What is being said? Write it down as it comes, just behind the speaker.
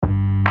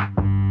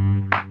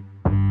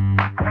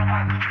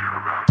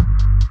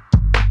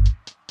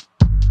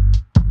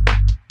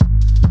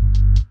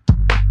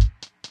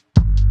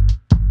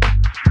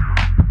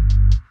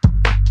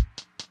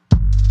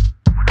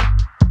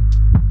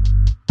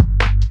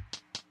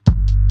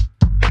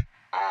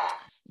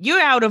You're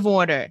out of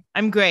order.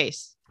 I'm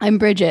Grace. I'm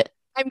Bridget.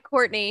 I'm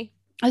Courtney.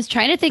 I was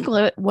trying to think,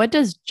 what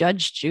does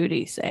Judge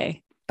Judy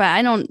say? But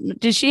I don't.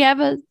 Does she have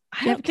a?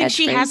 I don't think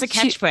she has a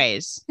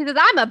catchphrase. She says,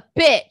 "I'm a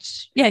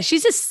bitch." Yeah,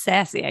 she's just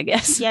sassy, I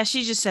guess. Yeah,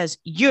 she just says,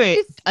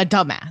 "You're a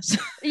dumbass."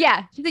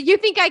 Yeah, she said, "You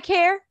think I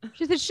care?"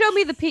 She said, "Show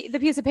me the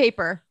piece of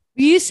paper."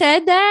 You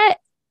said that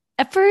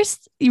at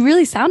first. You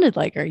really sounded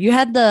like her. You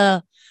had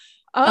the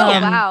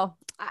wow,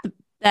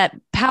 that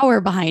power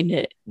behind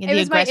it. It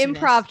was my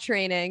improv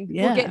training.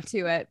 Yeah. We'll get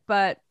to it,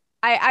 but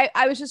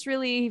I was just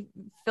really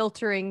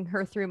filtering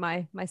her through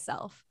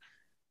myself.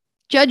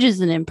 Judge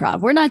is an improv.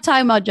 We're not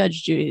talking about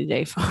Judge Judy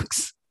today,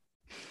 folks.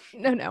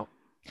 No.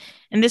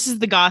 And this is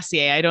the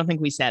Gossier. I don't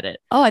think we said it.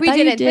 Oh, I thought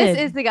didn't. You did.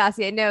 This is the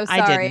Gossier. No,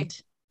 sorry. I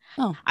didn't.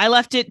 Oh, I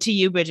left it to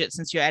you, Bridget,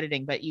 since you're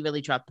editing, but you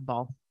really dropped the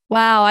ball.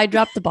 Wow, I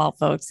dropped the ball,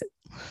 folks.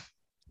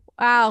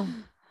 Wow.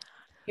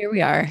 Here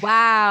we are.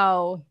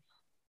 Wow.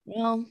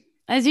 Well,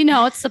 as you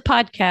know, it's the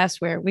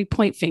podcast where we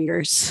point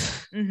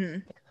fingers. Mm-hmm.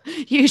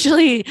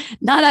 Usually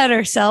not at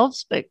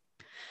ourselves, but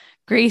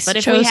Grace But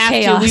if chose we have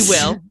chaos.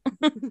 to,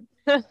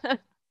 we will.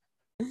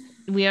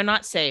 We are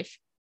not safe.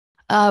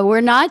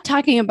 We're not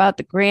talking about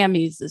the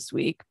Grammys this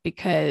week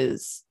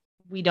because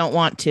we don't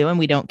want to and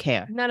we don't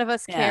care. None of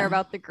us care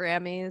about the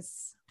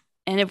Grammys.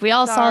 And if we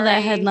all saw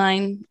that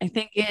headline, I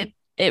think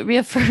it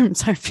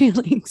reaffirms our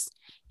feelings.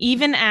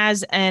 Even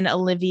as an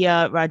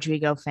Olivia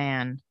Rodrigo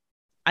fan,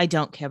 I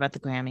don't care about the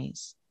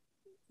Grammys.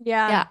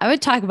 Yeah, I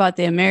would talk about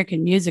the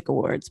American Music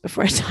Awards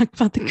before I talk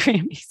about the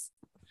Grammys.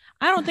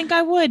 I don't think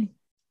I would.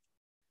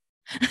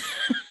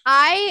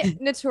 I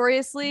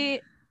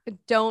notoriously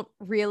don't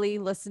really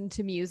listen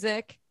to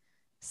music,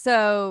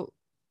 so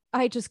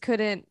I just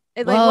couldn't.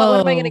 What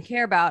am I going to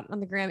care about on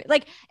the Grammy?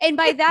 And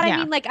by that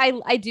I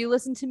mean I do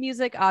listen to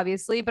music,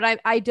 obviously, but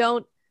I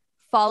don't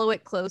follow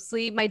it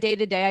closely. My day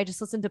to day, I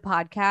just listen to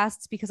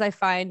podcasts because I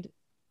find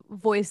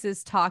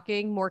voices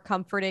talking more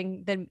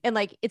comforting than, and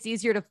it's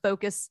easier to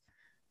focus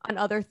on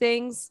other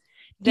things.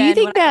 Do you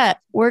think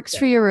that works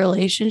for your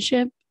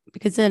relationship?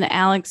 Because then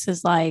Alex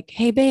is like,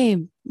 "Hey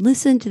babe,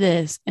 listen to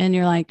this." And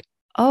you're like,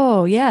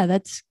 "Oh yeah,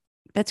 that's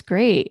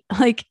great."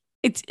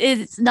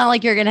 It's not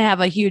like you're going to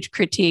have a huge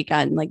critique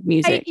on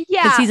music.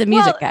 Because he's a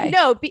music guy.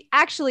 No,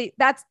 actually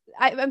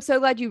I'm so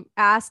glad you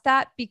asked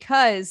that,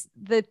 because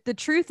the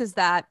truth is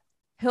that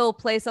he'll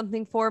play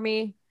something for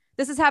me.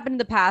 This has happened in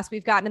the past.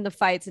 We've gotten in the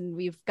fights and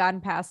we've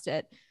gotten past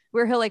it,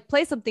 where he'll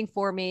play something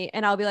for me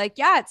and I'll be like,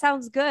 "Yeah, it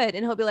sounds good."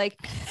 And he'll be like,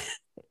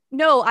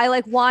 "No,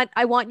 I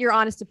want your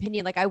honest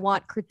opinion. I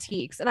want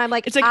critiques." And I'm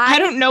like, it's I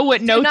don't know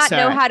what notes are. I do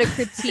not know how to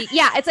critique.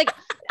 Yeah. It's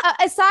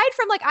aside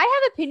from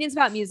I have opinions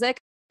about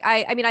music.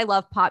 I mean, I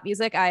love pop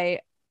music.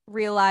 I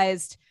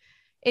realized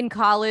in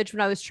college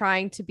when I was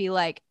trying to be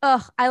I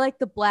like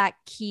the Black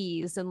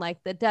Keys and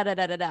the da da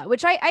da da da,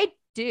 which I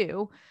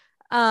do.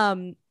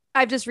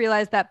 I've just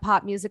realized that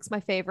pop music's my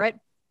favorite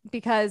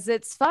because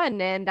it's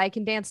fun and I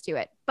can dance to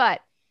it.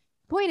 But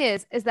point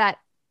is that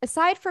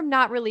aside from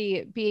not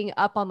really being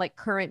up on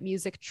current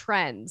music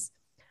trends,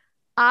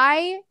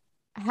 I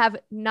have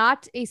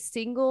not a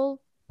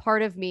single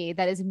part of me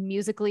that is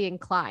musically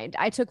inclined.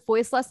 I took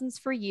voice lessons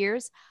for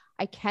years.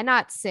 I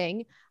cannot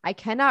sing. I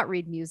cannot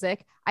read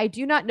music. I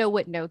do not know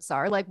what notes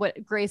are. Like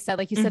what Grace said,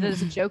 you said it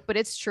as a joke, but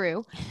it's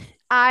true.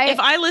 If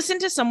I listen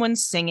to someone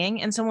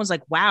singing and someone's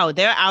like, "Wow,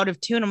 they're out of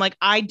tune," I'm like,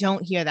 I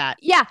don't hear that.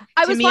 Yeah.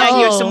 I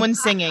hear someone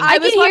singing. I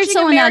can hear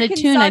someone out of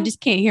tune. I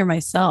just can't hear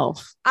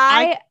myself.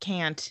 I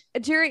can't.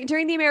 During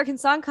the American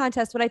Song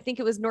Contest, when I think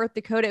it was North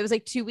Dakota, it was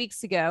 2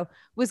 weeks ago,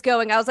 was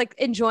going, I was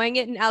enjoying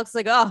it. And Alex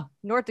was like, "Oh,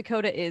 North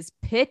Dakota is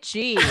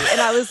pitchy." And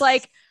I was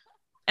like,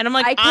 and I'm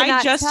like,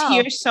 I just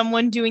hear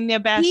someone doing their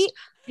best.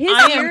 His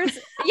ears.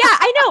 Yeah,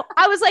 I know.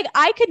 I was like,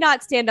 I could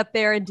not stand up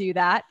there and do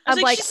that. I'm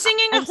she's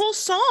singing a whole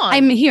song.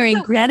 I'm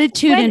hearing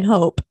gratitude and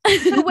hope.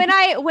 So when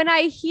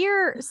I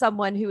hear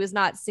someone who is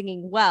not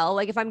singing well,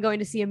 if I'm going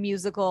to see a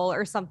musical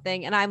or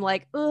something, and I'm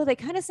like, "Oh, they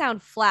kind of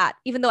sound flat,"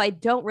 even though I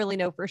don't really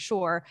know for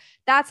sure.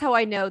 That's how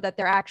I know that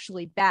they're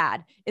actually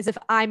bad, is if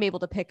I'm able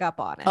to pick up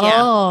on it.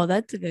 Oh,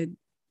 that's a good.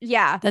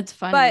 Yeah, that's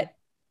funny. But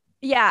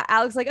yeah,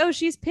 Alex "Oh,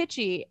 she's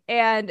pitchy,"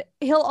 and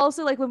he'll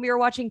also when we were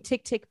watching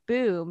Tick Tick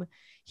Boom,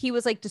 he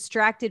was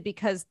distracted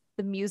because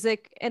the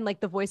music and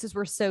the voices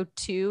were so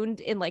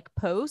tuned in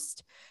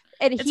post.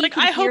 And it's he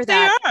I hope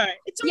that. They are.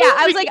 It's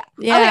I was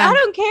I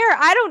don't care.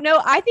 I don't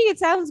know. I think it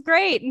sounds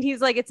great. And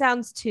he's like, "It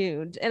sounds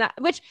tuned." And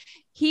which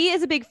he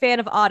is a big fan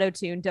of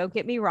auto-tune. Don't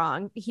get me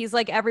wrong. He's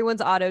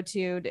everyone's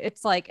auto-tuned.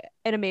 It's an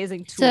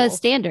amazing tool. It's a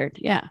standard.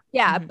 Yeah.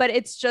 Yeah. Mm-hmm. But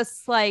it's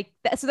just so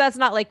that's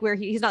not where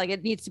he's not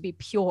it needs to be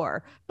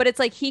pure, but it's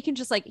he can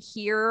just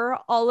hear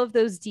all of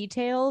those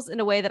details in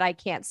a way that I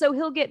can't. So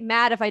he'll get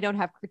mad if I don't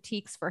have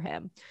critiques for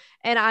him.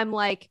 And I'm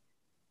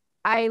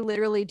I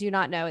literally do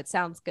not know. It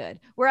sounds good.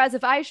 Whereas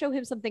if I show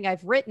him something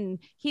I've written,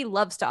 he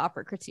loves to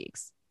offer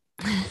critiques.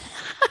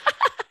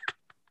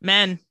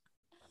 Men.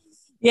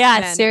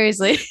 Yeah,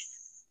 seriously.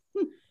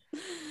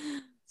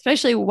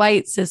 Especially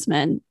white cis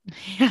men.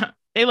 Yeah.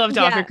 They love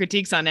to offer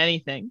critiques on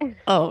anything.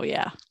 Oh,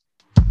 yeah.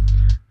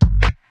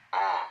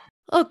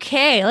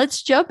 Okay,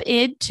 let's jump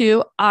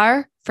into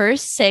our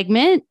first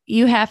segment.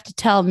 You have to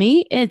tell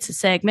me. It's a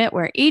segment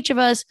where each of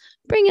us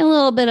bring a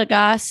little bit of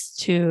goss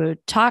to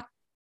talk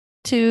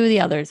to the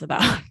others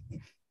about.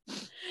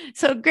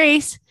 So,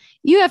 Grace,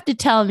 you have to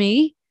tell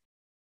me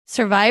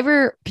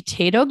Survivor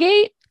Potato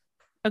Gate.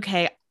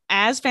 Okay.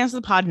 As fans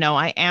of the pod know,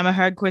 I am a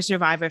hardcore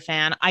Survivor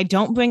fan. I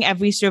don't bring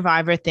every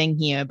Survivor thing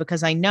here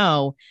because I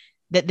know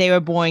that they are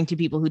boring to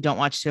people who don't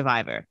watch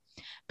Survivor.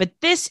 But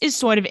this is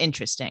sort of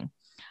interesting.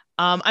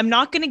 I'm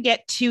not going to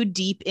get too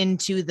deep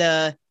into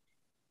the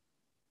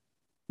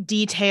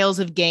details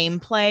of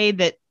gameplay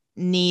that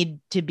need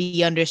to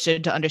be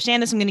understood to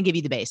understand this. I'm going to give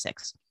you the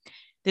basics.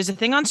 There's a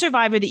thing on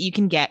Survivor that you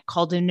can get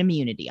called an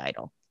immunity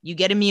idol. You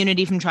get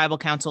immunity from tribal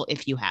council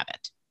if you have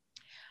it.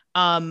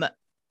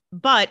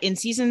 But in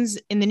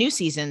the new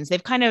seasons,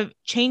 they've kind of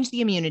changed the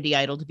immunity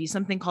idol to be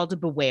something called a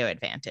beware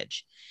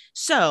advantage.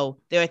 So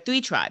there are 3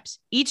 tribes.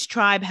 Each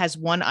tribe has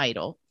 1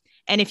 idol.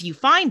 And if you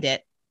find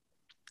it,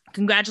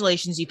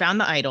 congratulations, you found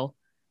the idol,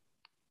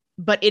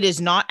 but it is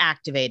not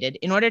activated.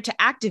 In order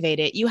to activate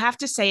it, you have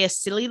to say a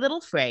silly little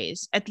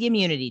phrase at the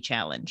immunity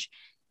challenge.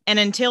 And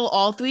until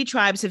all 3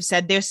 tribes have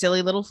said their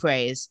silly little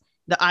phrase,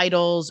 the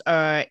idols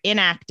are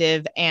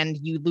inactive and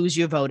you lose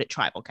your vote at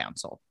tribal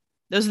council.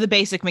 Those are the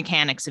basic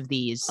mechanics of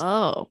these.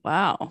 Oh,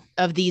 wow.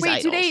 Of these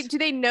Wait, idols. do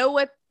they know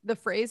what the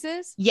phrase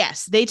is?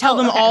 Yes, they tell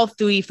them all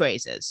 3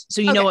 phrases.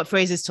 So you know what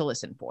phrases to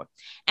listen for.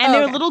 And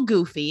they're a little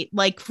goofy.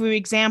 Like, for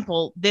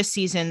example, this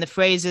season, the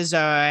phrases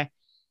are,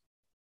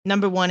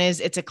 number 1 is,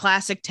 it's a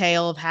classic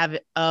tale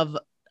of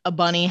a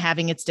bunny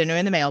having its dinner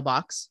in the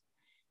mailbox.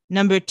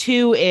 Number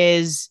 2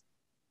 is,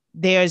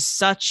 there's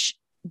such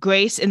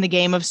grace in the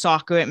game of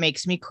soccer, it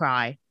makes me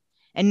cry.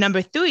 And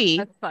number 3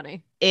 That's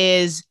funny.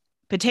 is,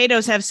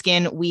 potatoes have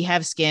skin, we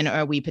have skin, or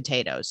are we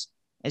potatoes?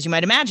 As you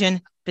might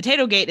imagine,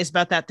 Potato Gate is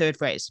about that 3rd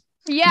phrase.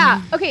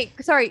 Yeah. Okay.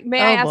 Sorry. May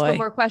I ask one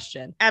more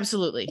question?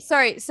 Absolutely.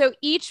 Sorry. So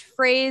each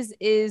phrase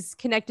is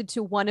connected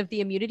to one of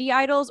the immunity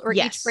idols, or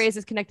Yes. each phrase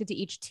is connected to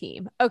each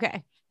team?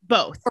 Okay.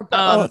 Both. Or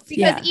both. Because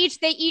yeah.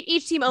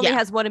 each team only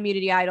has 1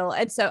 immunity idol.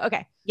 And so,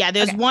 okay. Yeah,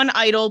 there's 1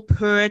 idol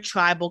per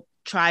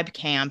tribe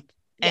camp.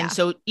 And Yeah.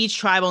 so each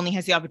tribe only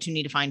has the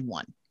opportunity to find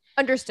 1.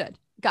 Understood.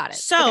 Got it.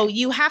 So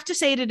you have to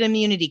say it at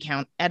immunity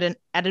count at an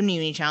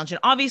immunity challenge. And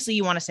obviously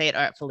you want to say it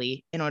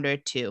artfully in order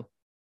to,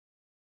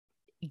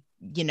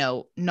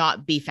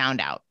 not be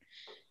found out.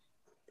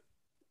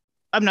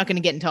 I'm not going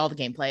to get into all the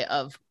gameplay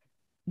of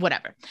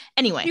whatever.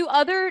 Anyway. Do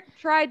other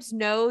tribes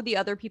know the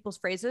other people's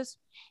phrases?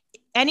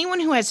 Anyone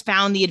who has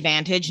found the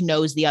advantage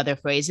knows the other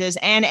phrases,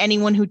 and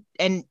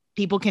and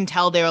people can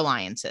tell their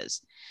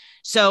alliances.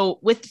 So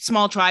with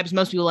small tribes,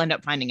 most people end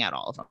up finding out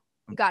all of them.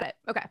 Got it.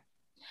 Okay.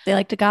 They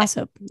like to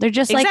gossip. They're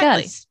just like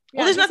us.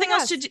 Well, there's nothing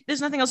else to do.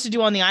 There's nothing else to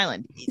do on the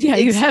island. Yeah,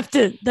 you have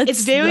to.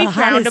 It's very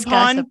frowned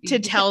upon to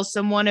tell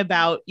someone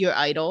about your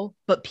idol,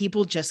 but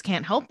people just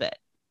can't help it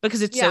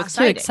because it's so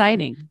exciting. Too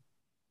exciting.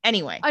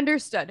 Anyway.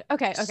 Understood.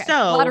 Okay. Okay. So,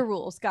 a lot of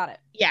rules. Got it.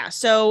 Yeah.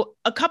 So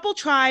a couple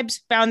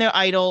tribes found their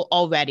idol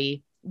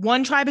already.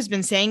 One tribe has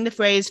been saying the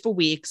phrase for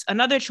weeks.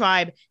 Another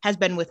tribe has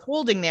been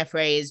withholding their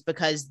phrase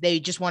because they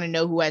just want to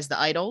know who has the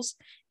idols.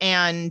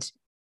 And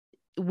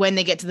when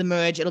they get to the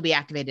merge, it'll be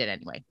activated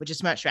anyway, which is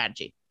smart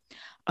strategy.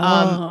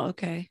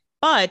 Okay.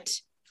 But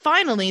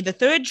finally, the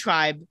 3rd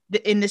tribe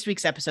in this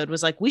week's episode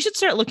was like, we should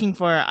start looking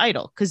for our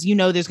idol because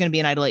there's going to be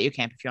an idol at your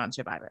camp if you're on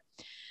Survivor.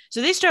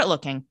 So they start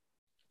looking.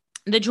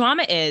 The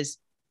drama is,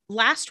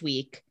 last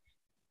week,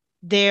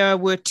 there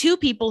were 2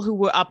 people who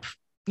were up,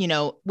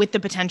 with the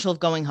potential of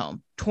going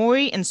home,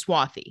 Tori and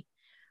Swathi.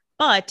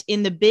 But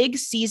in the big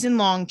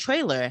season-long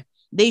trailer,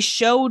 they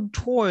showed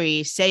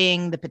Tori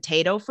saying the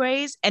potato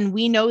phrase, and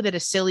we know that a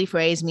silly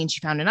phrase means she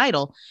found an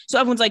idol. So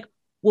everyone's like,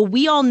 well,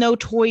 we all know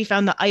Tori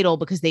found the idol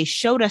because they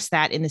showed us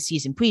that in the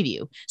season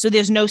preview. So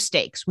there's no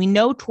stakes. We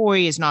know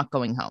Tori is not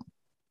going home.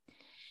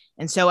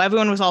 And so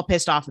everyone was all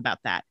pissed off about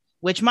that,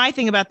 which my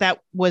thing about that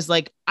was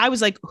like, I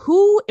was like,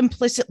 who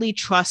implicitly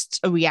trusts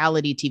a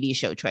reality TV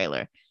show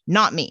trailer?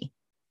 Not me.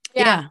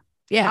 Yeah.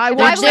 I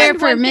watched was there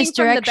for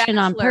misdirection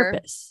on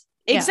purpose.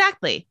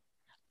 Exactly.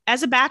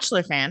 As a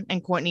Bachelor fan,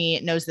 and Courtney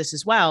knows this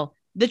as well,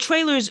 the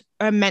trailers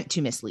are meant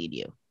to mislead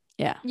you.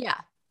 Yeah. Yeah.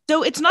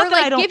 So it's not or that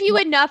like I don't give you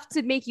enough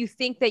to make you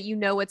think that you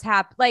know what's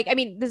happening. Like, I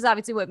mean, this is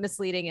obviously what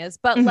misleading is,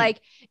 but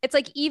like, it's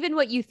like, even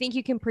what you think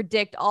you can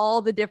predict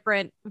all the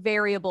different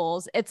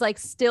variables, it's like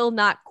still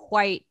not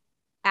quite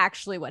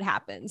actually what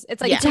happens.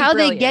 It's like, it's how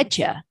they get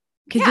you.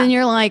 Cause then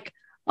you're like,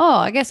 oh,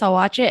 I guess I'll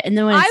watch it. And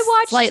then when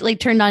it's slightly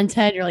turned on its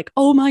head, you're like,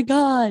 oh my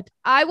God.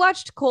 I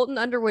watched Colton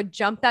Underwood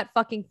jump that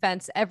fucking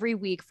fence every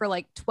week for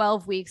like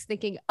 12 weeks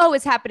thinking, oh,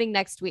 it's happening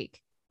next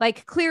week.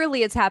 Like,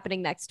 clearly it's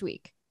happening next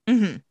week.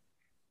 Mm-hmm.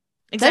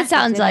 Exactly. That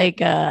sounds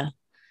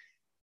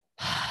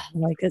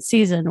like a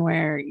season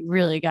where you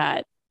really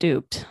got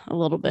duped a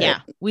little bit. Yeah,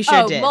 we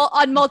sure did.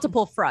 On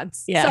multiple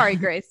fronts. Yeah. Sorry,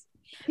 Grace.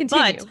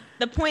 Continue. But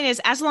the point is,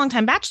 as a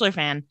longtime Bachelor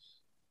fan,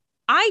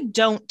 I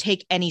don't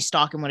take any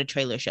stock in what a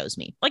trailer shows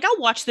me. Like, I'll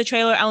watch the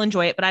trailer, I'll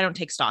enjoy it, but I don't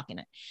take stock in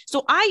it.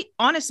 So I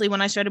honestly,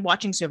 when I started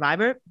watching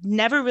Survivor,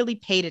 never really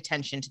paid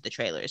attention to the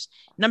trailers.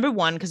 Number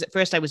one, because at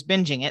first I was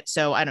binging it,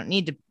 so I don't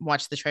need to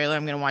watch the trailer.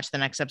 I'm going to watch the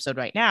next episode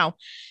right now.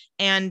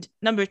 And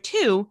number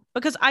two,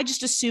 because I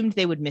just assumed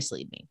they would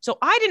mislead me. So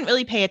I didn't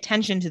really pay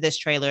attention to this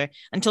trailer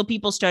until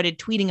people started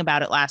tweeting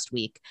about it last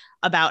week,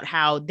 about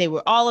how they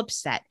were all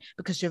upset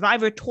because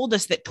Survivor told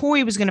us that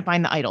Tori was going to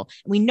find the idol.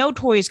 And we know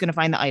Tori is going to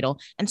find the idol.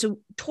 And so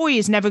Tori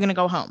is never going to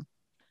go home.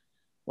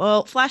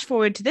 Well, flash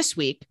forward to this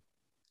week.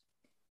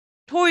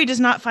 Tori does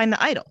not find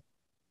the idol.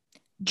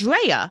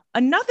 Drea,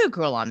 another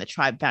girl on the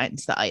tribe,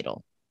 finds the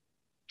idol.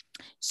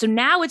 So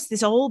now it's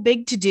this whole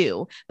big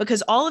to-do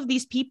because all of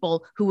these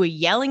people who were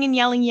yelling and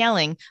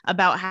yelling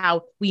about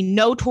how we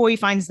know Tori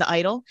finds the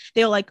idol,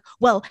 they're like,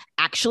 well,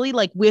 actually,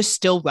 like, we're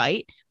still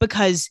right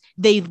because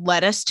they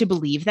led us to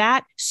believe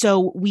that.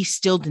 So we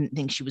still didn't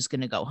think she was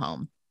going to go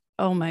home.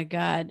 Oh my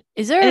God.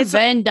 Is there a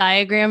Venn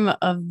diagram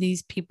of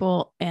these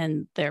people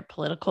and their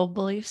political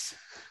beliefs?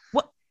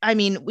 Well, I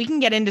mean, we can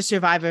get into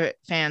Survivor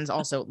fans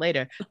also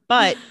later,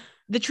 but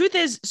the truth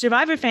is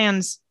Survivor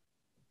fans,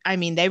 I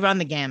mean, they run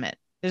the gamut.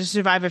 There's a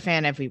Survivor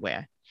fan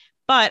everywhere,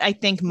 but I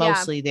think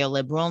mostly they're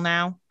liberal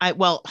now. I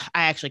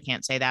actually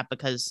can't say that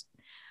because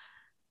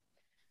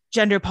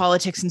gender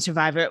politics and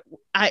Survivor,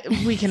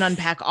 we can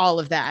unpack all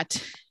of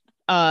that.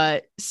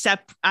 I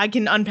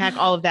can unpack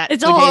all of that.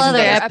 It's a whole other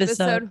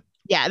episode.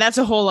 Yeah, that's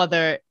a whole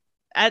other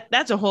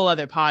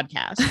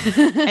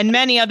podcast. And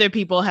many other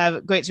people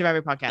have great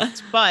Survivor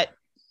podcasts, but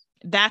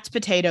that's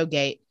Potato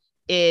Gate.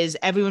 Is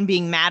everyone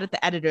being mad at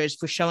the editors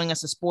for showing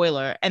us a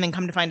spoiler and then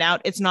come to find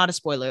out it's not a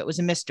spoiler. It was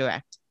a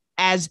misdirect,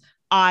 as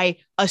I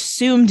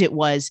assumed it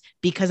was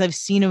because I've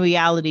seen a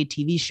reality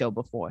TV show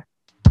before.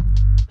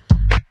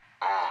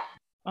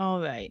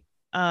 All right.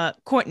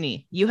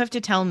 Courtney, you have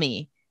to tell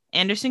me,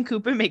 Anderson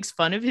Cooper makes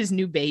fun of his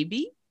new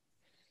baby?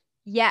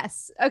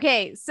 Yes.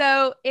 Okay.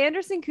 So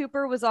Anderson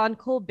Cooper was on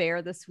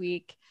Colbert this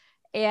week,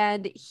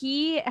 and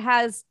he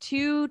has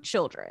 2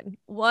 children.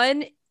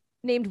 One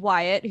named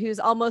Wyatt, who's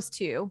almost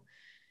 2.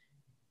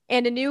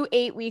 And a new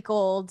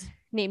 8-week-old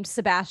named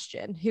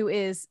Sebastian, who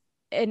is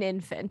an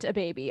infant, a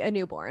baby, a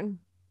newborn.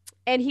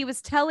 And he was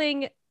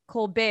telling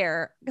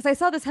Colbert, because I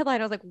saw this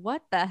headline, I was like,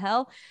 what the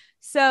hell?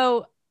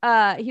 So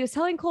he was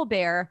telling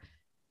Colbert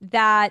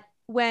that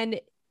when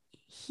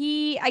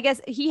I guess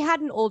he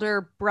had an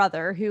older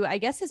brother who I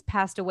guess has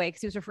passed away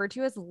because he was referred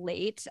to as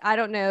late. I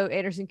don't know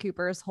Anderson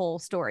Cooper's whole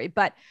story,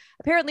 but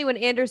apparently when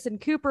Anderson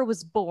Cooper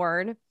was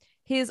born,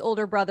 his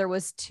older brother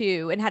was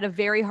 2 and had a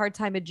very hard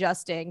time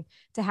adjusting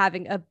to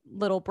having a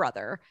little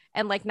brother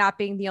and like not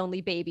being the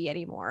only baby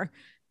anymore.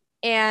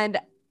 And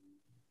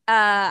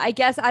I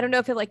guess, I don't know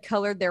if it like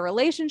colored their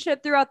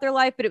relationship throughout their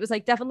life, but it was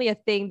like definitely a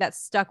thing that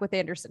stuck with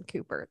Anderson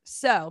Cooper.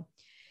 So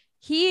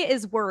he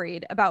is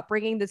worried about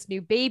bringing this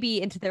new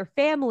baby into their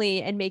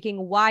family and making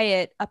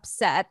Wyatt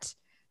upset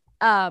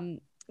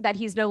that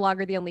he's no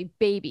longer the only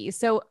baby.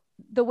 So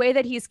the way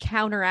that he's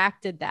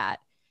counteracted that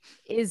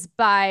is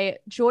by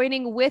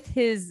joining with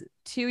his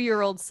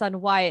 2-year-old son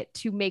Wyatt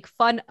to make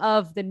fun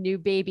of the new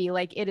baby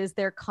like it is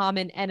their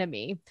common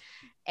enemy.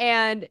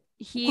 And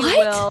he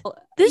will...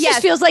 This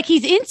just feels like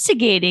he's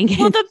instigating.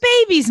 Well, the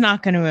baby's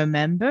not going to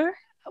remember.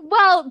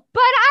 Well,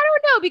 but I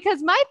don't know,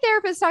 because my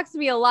therapist talks to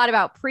me a lot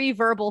about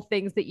pre-verbal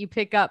things that you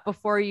pick up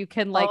before you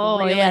can like... Oh,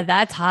 really yeah,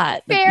 that's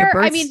hot. Fair. Your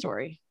birth I mean,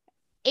 story.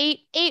 8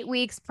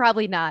 weeks,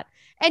 probably not.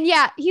 And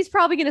yeah, he's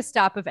probably going to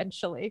stop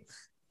eventually.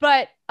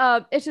 But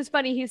it's just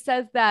funny. He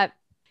says that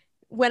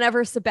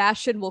whenever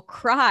Sebastian will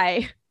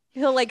cry,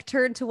 he'll like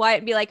turn to Wyatt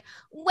and be like,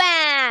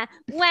 wah,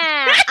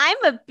 wah,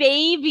 I'm a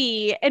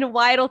baby. And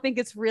Wyatt will think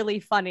it's really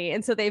funny.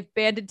 And so they've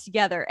banded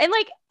together. And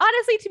like,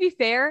 honestly, to be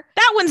fair,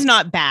 that one's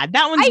not bad.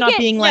 That one's not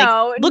being like,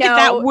 look at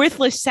that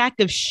worthless sack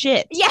of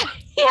shit. Yeah.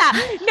 Yeah.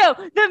 No,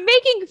 the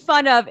making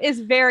fun of is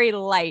very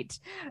light.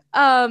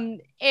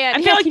 And I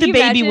feel like the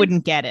baby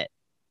wouldn't get it.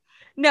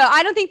 No,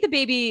 I don't think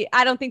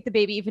the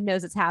baby even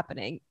knows it's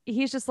happening.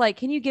 He's just like,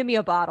 can you give me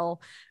a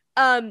bottle?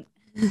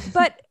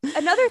 But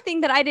another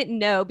thing that I didn't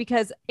know,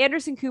 because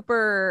Anderson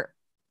Cooper,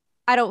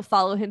 I don't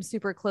follow him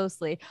super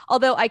closely.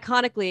 Although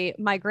iconically,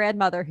 my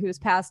grandmother, who's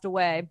passed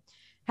away,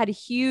 had a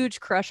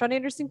huge crush on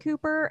Anderson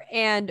Cooper.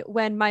 And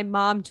when my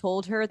mom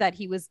told her that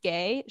he was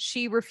gay,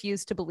 she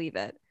refused to believe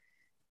it.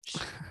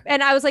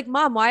 And I was like,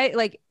 Mom, why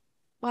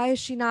is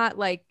she not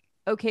like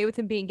okay with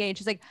him being gay? And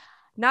she's like,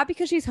 not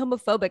because she's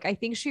homophobic. I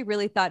think she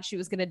really thought she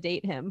was going to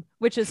date him,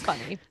 which is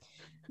funny.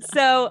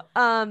 So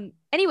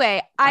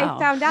anyway, I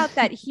found out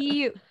that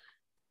he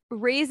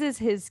raises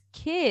his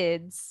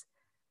kids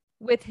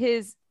with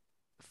his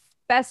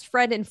best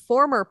friend and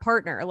former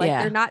partner. Like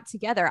they're not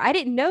together. I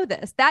didn't know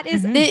this. That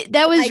is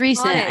that was iconic.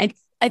 Recent.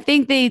 I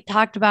think they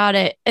talked about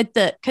it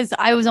because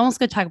I was almost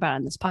going to talk about it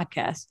on this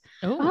podcast.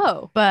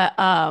 But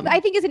I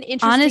think it's an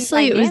interesting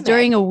honestly, dynamic. It was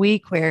during a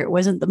week where it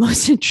wasn't the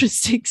most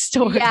interesting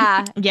story.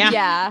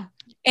 Yeah.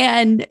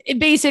 And it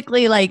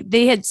basically like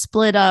they had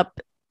split up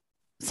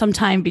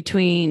sometime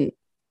between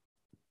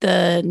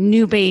the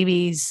new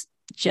baby's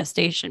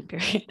gestation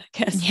period, I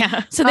guess.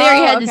 Yeah. So they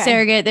already had okay. to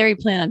surrogate. They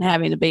already planned on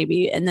having a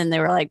baby. And then they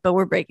were like, but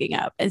we're breaking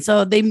up. And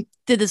so they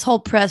did this whole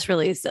press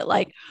release that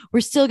like,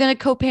 we're still going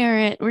to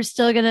co-parent. We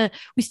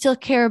still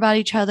care about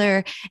each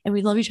other and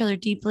we love each other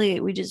deeply.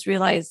 We just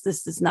realized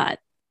this is not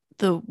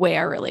the way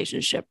our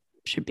relationship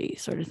should be,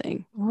 sort of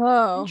thing.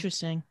 Whoa.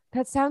 Interesting.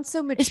 That sounds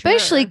so mature.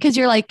 Especially because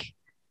you're like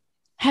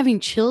having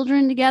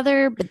children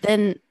together, but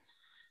then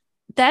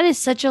that is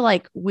such a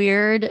like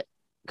weird,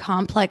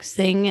 complex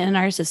thing in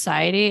our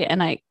society.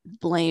 And I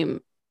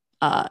blame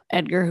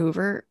Edgar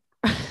Hoover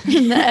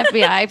in the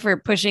FBI for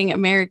pushing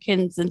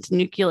Americans into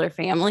nuclear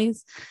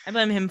families. I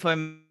blame him for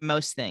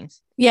most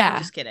things. Yeah.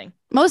 Just kidding.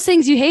 Most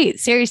things you hate.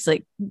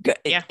 Seriously.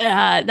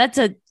 Yeah. That's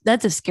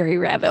a scary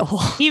rabbit hole.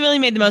 He really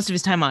made the most of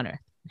his time on Earth.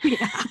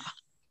 Yeah.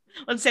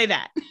 Let's say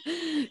that.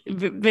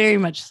 Very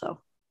much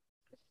so.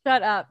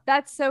 Shut up.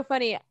 That's so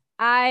funny.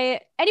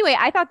 Anyway,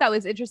 I thought that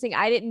was interesting.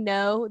 I didn't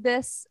know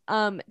this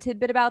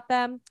tidbit about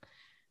them.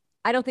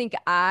 I don't think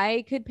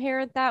I could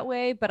parent that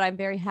way, but I'm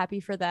very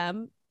happy for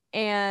them.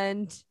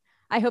 And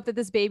I hope that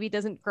this baby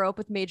doesn't grow up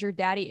with major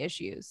daddy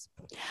issues.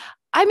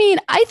 I mean,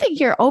 I think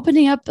you're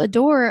opening up a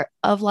door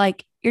of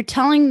like, you're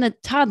telling the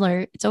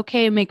toddler it's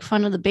okay to make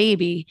fun of the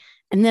baby.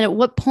 And then at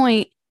what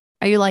point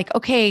are you like,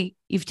 okay,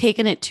 you've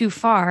taken it too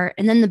far?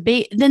 And then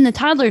the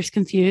toddler's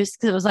confused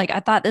because it was like,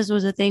 I thought this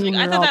was a thing. Like, we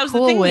I were thought all that was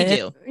cool the thing with. we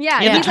do.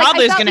 Yeah. Yeah, he's the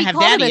toddler's I thought gonna we have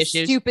called him daddy a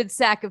issues. Stupid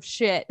sack of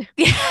shit.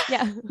 Yeah.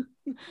 Yeah.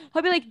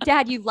 I'll be like,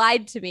 Dad, you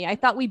lied to me. I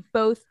thought we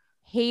both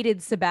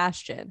hated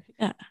Sebastian.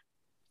 Yeah.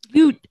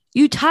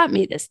 You taught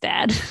me this,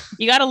 Dad.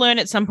 You got to learn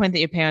at some point that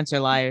your parents are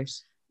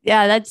liars.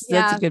 Yeah, that's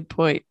Yeah. a good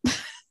point.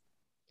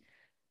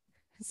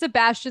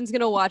 Sebastian's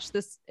gonna watch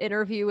this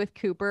interview with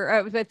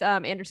Cooper, with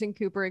Anderson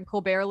Cooper and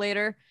Colbert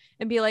later,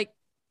 and be like,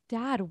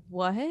 "Dad,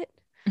 what?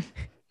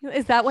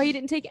 Is that why you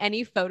didn't take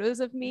any photos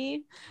of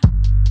me?"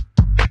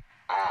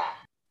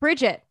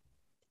 Bridget,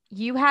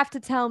 you have to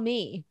tell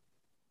me.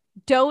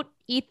 Don't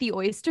eat the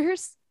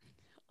oysters.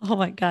 Oh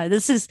my God.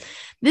 This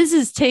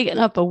is taking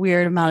up a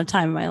weird amount of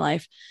time in my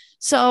life.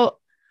 So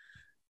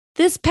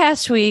this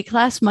past week,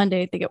 last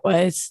Monday, I think it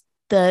was,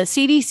 the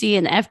CDC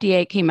and the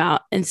FDA came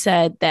out and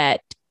said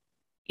that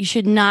you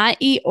should not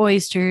eat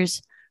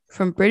oysters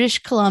from British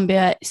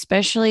Columbia,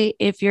 especially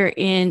if you're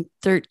in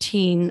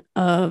 13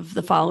 of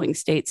the following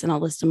states. And I'll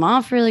list them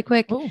off really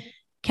quick. Ooh.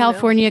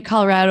 California,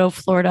 Colorado,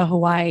 Florida,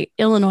 Hawaii,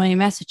 Illinois,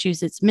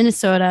 Massachusetts,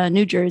 Minnesota,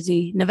 New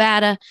Jersey,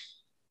 Nevada,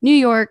 New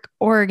York,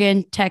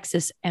 Oregon,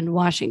 Texas, and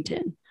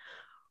Washington.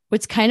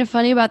 What's kind of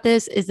funny about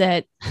this is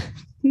that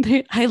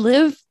I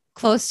live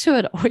close to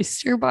an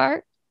oyster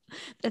bar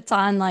that's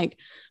on like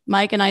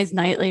Mike and I's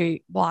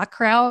nightly walk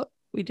route.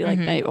 We do like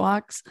night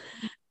walks.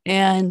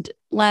 And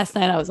last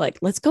night I was like,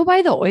 let's go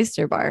by the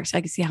oyster bar so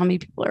I can see how many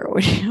people are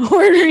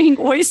ordering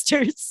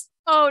oysters.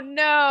 Oh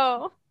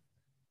no.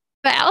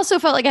 But I also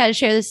felt like I had to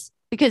share this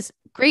because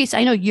Grace,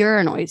 I know you're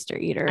an oyster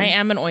eater. I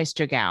am an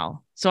oyster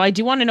gal. So I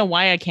do want to know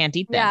why I can't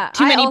eat them. Yeah,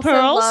 Too many I also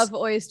pearls? love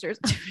oysters.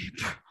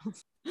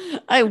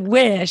 I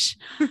wish.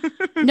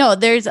 No,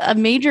 there's a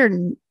major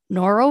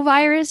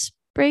norovirus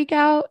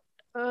breakout,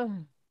 Ugh.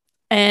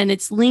 and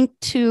it's linked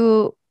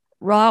to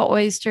raw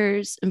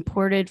oysters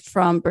imported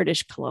from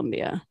British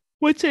Columbia.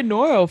 What's a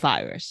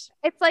norovirus?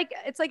 It's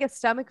like a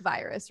stomach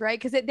virus, right?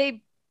 Because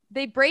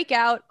they break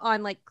out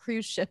on like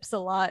cruise ships a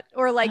lot,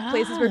 or like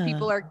places where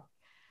people are,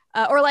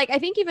 or like I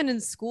think even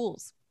in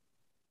schools,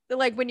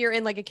 like when you're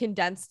in like a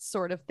condensed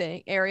sort of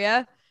thing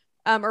area,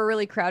 or a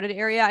really crowded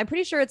area. I'm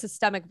pretty sure it's a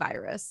stomach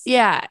virus.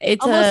 Yeah,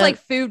 it's almost like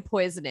food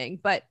poisoning,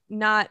 but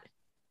not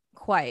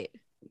quite.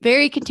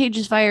 Very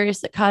contagious virus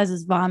that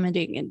causes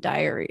vomiting and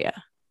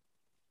diarrhea.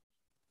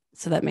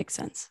 So that makes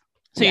sense.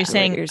 So you're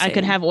saying I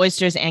could have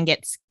oysters and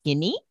get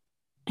skinny?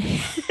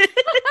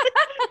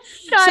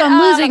 So I'm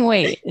losing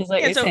weight, is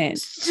what you're saying.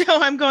 So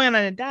I'm going on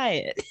a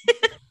diet.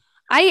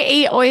 I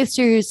ate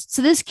oysters.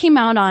 So this came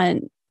out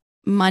on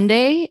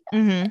Monday,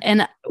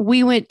 and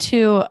we went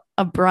to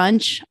a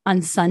brunch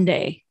on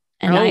Sunday.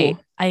 And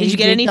I did you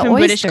get any from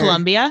British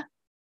Columbia?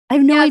 I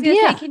have no idea.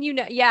 Say, can you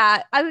know?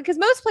 Yeah, because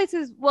most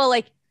places, well,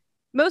 like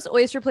most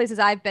oyster places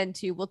I've been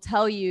to, will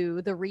tell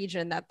you the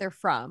region that they're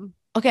from.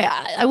 Okay,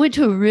 I went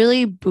to a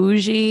really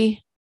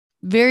bougie,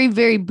 very,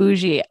 very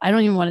bougie. I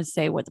don't even want to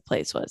say what the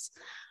place was.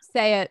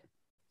 Say it.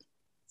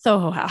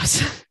 Soho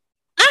House.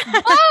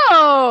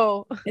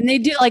 Oh, and they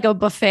do like a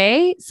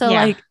buffet. So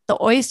like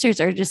the oysters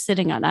are just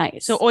sitting on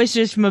ice. So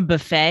oysters from a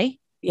buffet?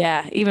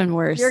 Yeah, even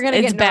worse. You're gonna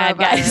it's get bad,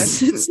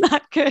 guys. It's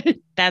not good.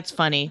 That's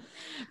funny.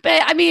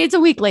 But I mean, it's a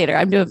week later.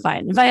 I'm doing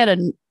fine. If I had a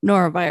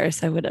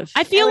norovirus, I would have.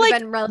 I feel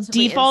like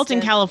relatively default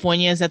instant. in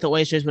California is that the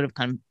oysters would have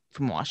come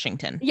from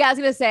Washington. Yeah, I was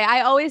gonna say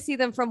I always see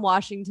them from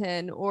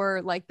Washington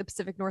or like the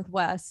Pacific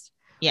Northwest.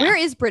 Yeah. Where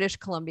is British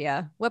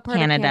Columbia? What part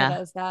Canada. of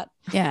Canada is that?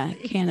 Yeah,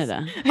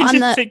 Canada. I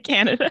just said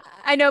Canada.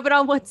 I know, but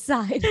on what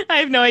side? I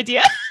have no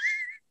idea.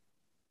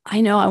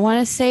 I know. I want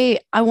to say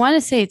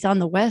it's on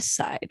the west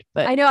side,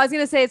 but I know. I was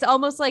gonna say it's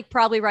almost like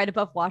probably right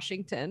above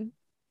Washington.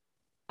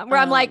 Where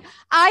I'm like,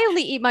 I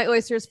only eat my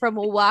oysters from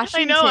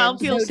Washington. I know, I'll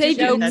feel so They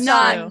do that's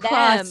not true.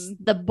 cross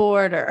the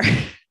border.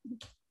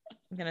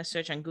 I'm gonna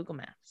search on Google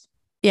Maps.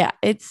 Yeah,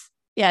 it's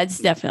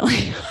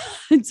definitely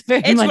it's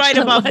very much right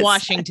the above west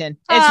Washington.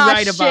 side. It's Ah,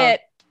 right above.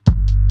 shit.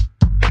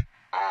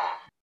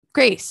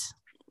 Grace,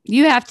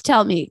 you have to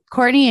tell me,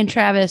 Courtney and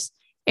Travis,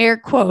 air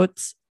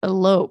quotes,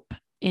 elope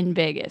in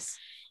Vegas.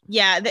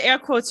 Yeah, the air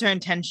quotes are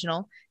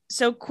intentional.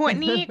 So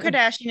Kourtney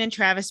Kardashian and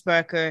Travis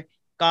Barker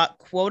got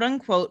quote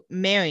unquote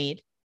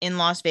married in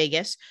Las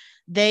Vegas.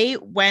 They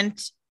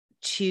went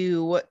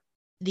to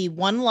the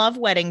One Love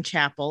Wedding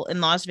Chapel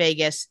in Las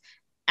Vegas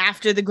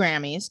after the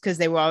Grammys because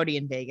they were already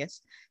in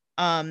Vegas.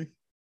 And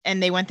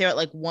they went there at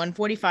like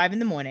 1:45 in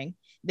the morning.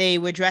 They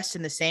were dressed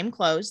in the same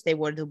clothes they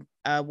wore to the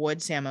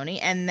award ceremony,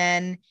 and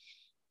then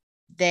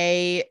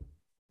they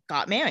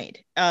got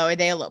married or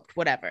they eloped,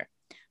 whatever.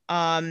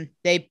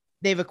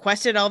 They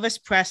requested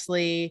Elvis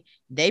Presley.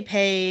 They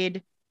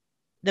paid.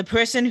 The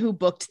person who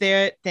booked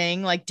their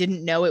thing like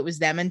didn't know it was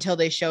them until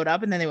they showed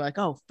up, and then they were like,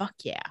 "Oh fuck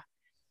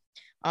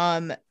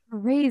yeah!"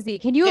 Crazy.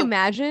 Can you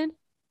imagine?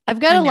 I've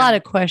got a lot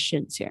of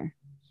questions here.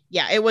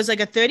 Yeah, it was like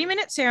a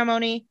 30-minute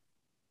ceremony.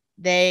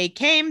 They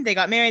came, they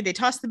got married, they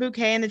tossed the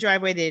bouquet in the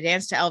driveway, they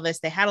danced to Elvis.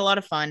 They had a lot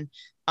of fun.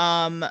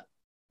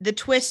 The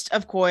twist,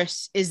 of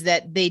course, is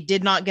that they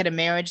did not get a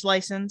marriage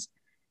license.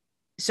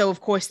 So,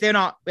 of course, they're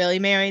not really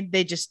married.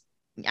 They just,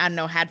 I don't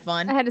know, had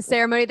fun. I had a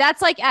ceremony.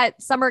 That's like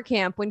at summer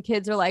camp when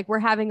kids are like, we're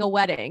having a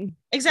wedding.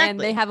 Exactly. And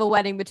they have a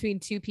wedding between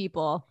two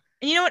people.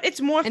 And you know what? It's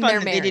more fun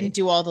that they didn't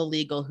do all the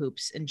legal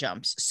hoops and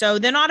jumps. So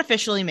they're not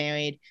officially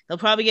married. They'll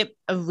probably get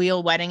a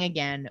real wedding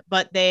again,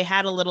 but they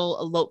had a little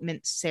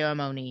elopement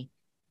ceremony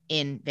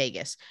in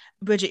Vegas.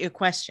 Bridget, your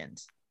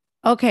questions.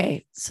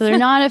 Okay, so they're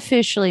not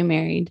officially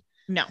married.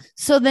 No.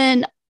 So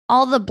then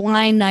all the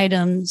blind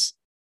items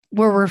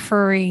were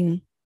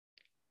referring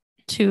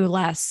to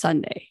last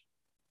Sunday.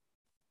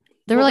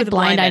 They were like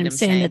blind items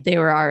saying that they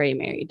were already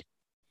married.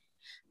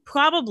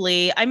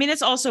 Probably. I mean,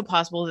 it's also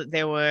possible that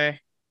there were,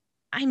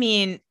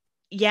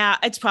 yeah,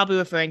 it's probably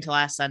referring to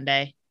last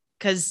Sunday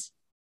because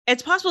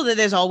it's possible that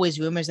there's always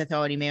rumors that they're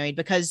already married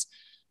because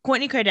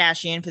Kourtney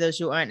Kardashian, for those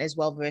who aren't as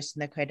well versed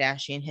in the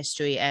Kardashian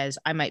history as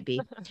I might be,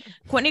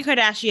 Kourtney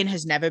Kardashian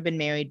has never been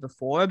married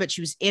before, but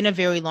she was in a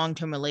very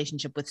long-term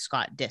relationship with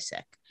Scott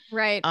Disick.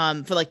 Right.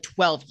 For like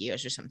 12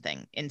 years or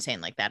something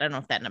insane like that. I don't know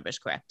if that number is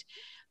correct.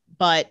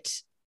 But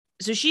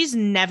so she's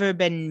never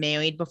been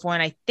married before.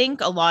 And I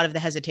think a lot of the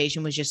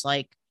hesitation was just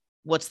like,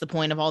 what's the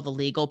point of all the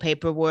legal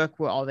paperwork?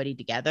 We're already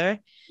together.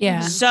 Yeah.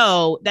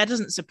 So that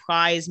doesn't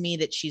surprise me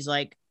that she's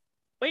like,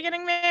 we're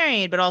getting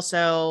married, but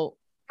also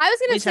I was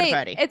going to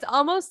say it's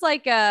almost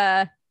like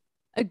a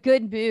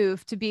good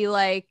move to be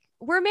like,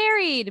 we're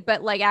married,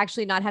 but like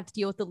actually not have to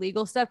deal with the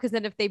legal stuff. Cause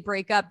then if they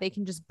break up, they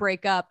can just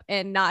break up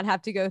and not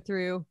have to go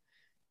through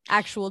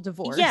actual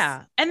divorce.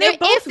 Yeah. And they're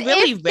both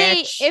really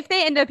rich. If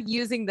they end up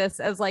using this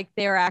as like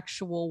their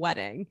actual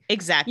wedding.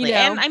 Exactly. You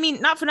know? And I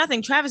mean, not for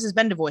nothing, Travis has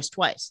been divorced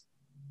twice.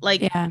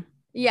 Like,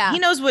 yeah, he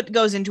knows what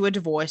goes into a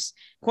divorce.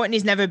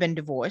 Kourtney's never been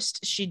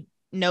divorced. She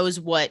knows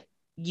what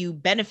you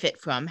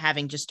benefit from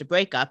having just a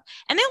breakup,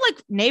 and they're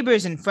like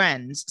neighbors and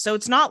friends, so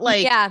it's not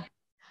like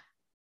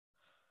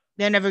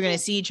they're never going to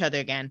see each other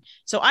again.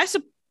 So I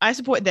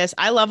support this.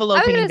 I love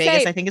eloping in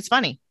Vegas. I think it's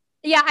funny.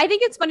 Yeah, I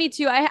think it's funny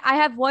too. I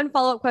have one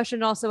follow-up question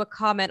and also a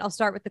comment. I'll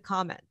start with the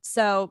comment.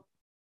 So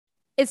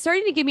it's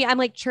starting to give me, I'm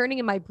like churning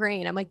in my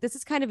brain. I'm like, this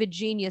is kind of a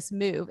genius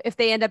move if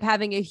they end up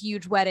having a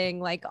huge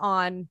wedding like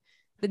on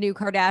the new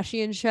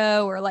Kardashian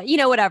show or like, you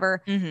know,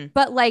 whatever,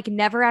 but like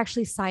never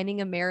actually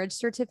signing a marriage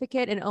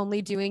certificate and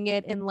only doing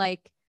it in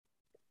like,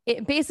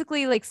 it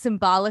basically like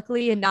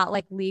symbolically and not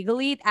like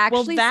legally.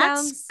 Actually,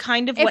 that's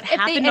kind of what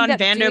happened on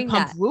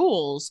Vanderpump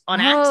Rules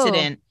on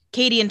accident.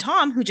 Katie and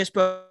Tom, who just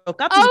broke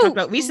up, as we talked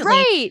about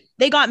recently,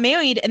 they got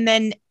married, and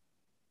then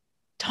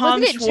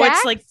Tom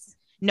Schwartz, like,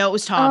 no, it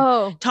was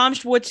Tom. Tom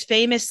Schwartz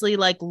famously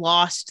like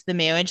lost the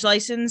marriage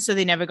license, so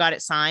they never got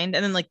it signed.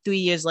 And then like 3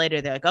 years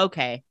later, they're like,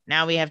 okay,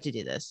 now we have to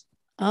do this.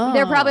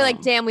 They're probably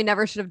like, damn, we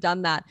never should have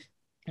done that.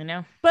 I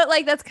know. But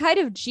like, that's kind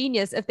of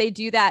genius if they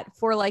do that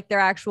for like their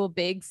actual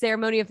big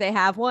ceremony, if they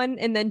have one,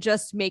 and then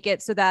just make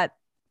it so that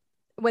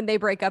when they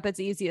break up, it's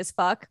easy as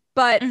fuck.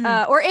 But,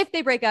 or if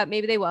they break up,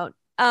 maybe they won't.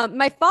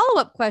 My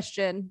follow-up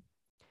question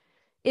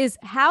is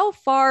how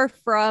far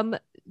from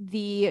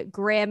the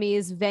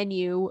Grammys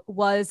venue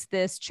was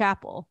this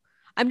chapel?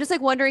 I'm just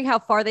like wondering how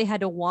far they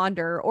had to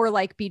wander or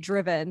like be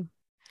driven.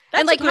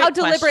 And like how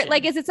deliberate,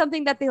 like, is it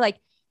something that they like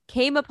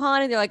came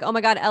upon and they're like, oh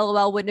my God,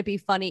 LOL, wouldn't it be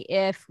funny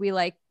if we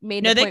like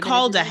made No, they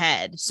called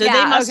ahead. So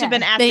they must have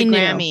been at the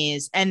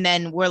Grammys and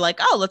then we're like,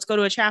 oh, let's go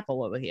to a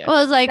chapel over here.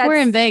 Well, it's like, we're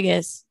in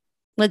Vegas.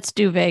 Let's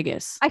do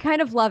Vegas. I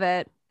kind of love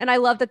it. And I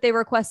love that they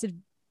requested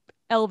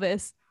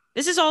Elvis.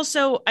 This is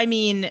also, I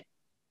mean,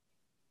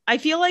 I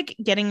feel like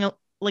getting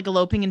like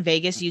eloping in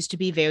Vegas used to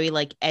be very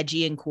like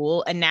edgy and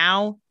cool. And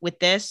now with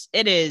this,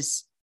 it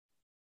is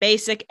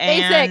basic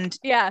and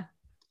yeah.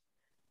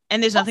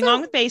 And there's nothing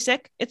wrong with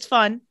basic. It's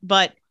fun,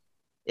 but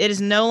It is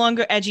no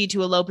longer edgy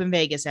to elope in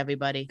Vegas,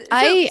 everybody.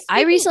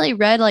 I recently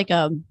read like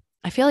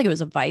I feel like it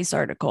was a Vice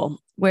article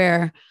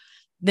where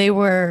they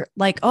were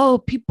like, oh,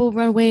 people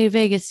run away to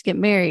Vegas to get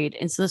married.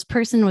 And so this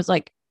person was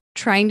like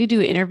trying to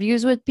do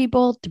interviews with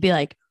people to be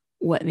like,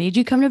 what made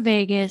you come to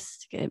Vegas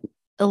to get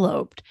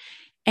eloped?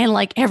 And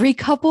like every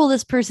couple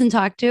this person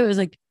talked to, it was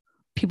like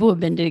people who have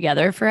been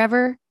together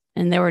forever.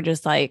 And they were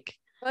just like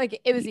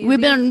it was easy.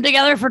 We've been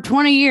together for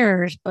 20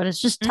 years, but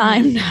it's just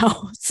time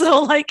now.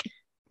 So like,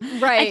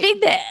 right.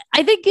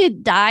 I think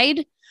it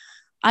died.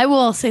 I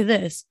will say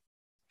this.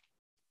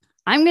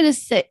 I'm going to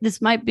say this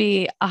might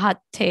be a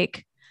hot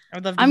take.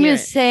 I'd love to I'm hear going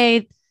to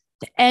say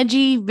the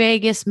edgy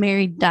Vegas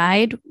married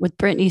died with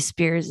Britney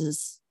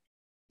Spears's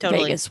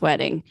Vegas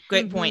wedding.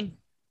 Great point.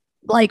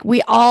 Like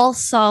we all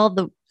saw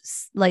the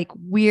like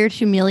weird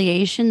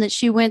humiliation that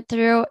she went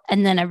through.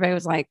 And then everybody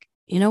was like,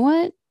 you know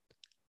what?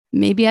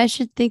 Maybe I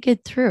should think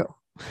it through.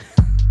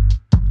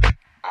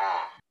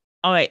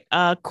 All right.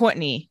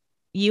 Courtney,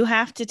 you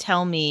have to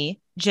tell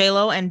me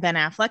J-Lo and Ben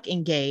Affleck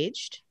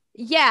engaged.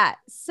 Yeah.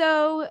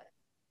 So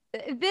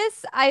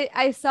this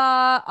I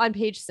saw on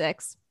page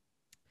 6.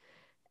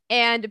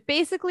 And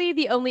basically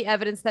the only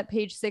evidence that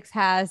page 6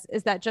 has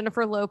is that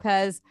Jennifer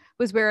Lopez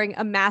was wearing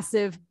a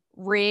massive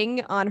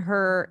ring on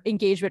her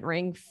engagement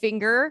ring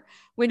finger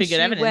when she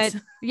went.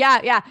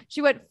 Yeah.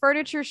 She went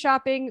furniture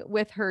shopping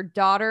with her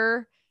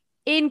daughter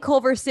in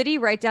Culver City,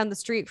 right down the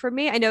street from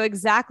me. I know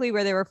exactly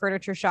where they were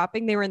furniture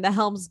shopping. They were in the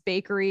Helms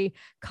Bakery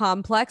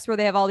complex where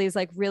they have all these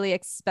like really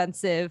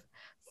expensive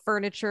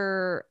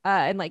furniture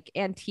and like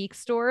antique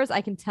stores.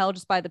 I can tell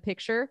just by the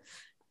picture.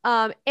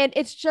 And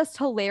it's just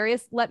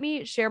hilarious. Let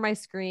me share my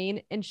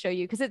screen and show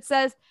you, because it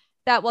says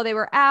that while they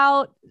were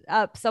out,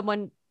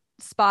 someone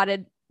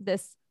spotted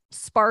this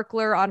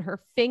sparkler on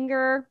her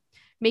finger,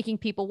 making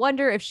people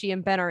wonder if she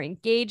and Ben are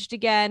engaged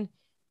again.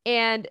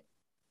 And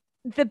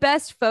the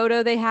best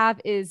photo they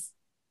have is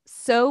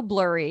so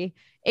blurry.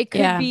 It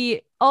could be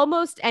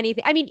almost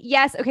anything. I mean,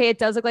 yes, okay, it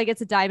does look like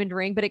it's a diamond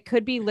ring, but it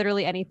could be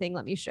literally anything.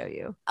 Let me show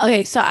you.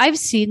 Okay, so I've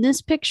seen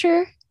this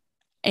picture,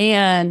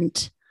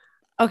 and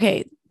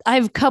okay, I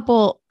have a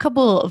couple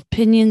of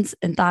opinions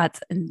and thoughts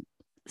and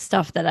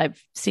stuff that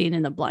I've seen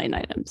in the blind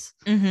items.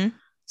 Mm-hmm.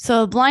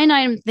 So the blind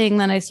item thing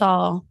that I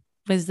saw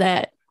was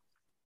that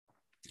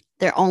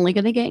they're only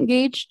going to get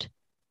engaged.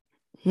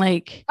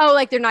 Like, oh,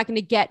 like they're not going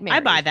to get married. I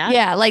buy that.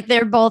 Yeah, like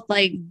they're both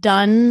like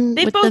done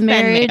They've with both the been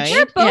marriage. married.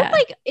 They're both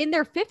like in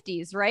their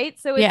 50s, right?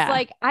 So it's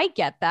like, I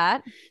get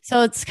that.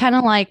 So it's kind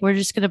of like we're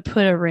just going to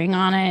put a ring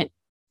on it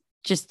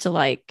just to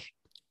like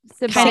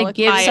kind of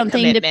give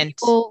something to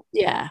people.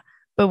 Yeah,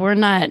 but we're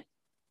not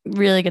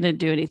really going to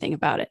do anything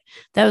about it.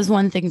 That was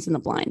one thing in the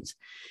blinds.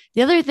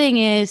 The other thing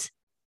is,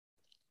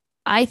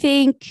 I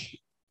think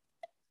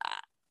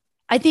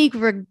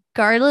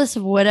regardless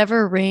of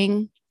whatever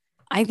ring,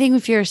 I think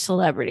if you're a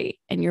celebrity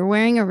and you're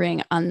wearing a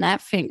ring on that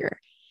finger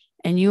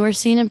and you are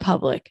seen in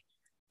public,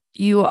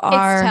 you're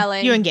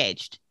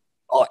engaged.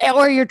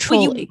 Or you're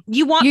trolling.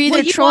 You're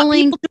either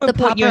trolling the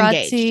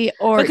paparazzi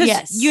or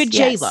because you're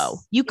J-Lo.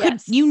 You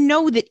could, you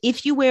know that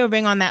if you wear a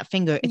ring on that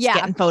finger, it's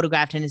getting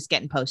photographed and it's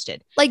getting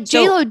posted. Like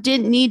J-Lo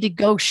didn't need to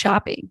go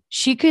shopping.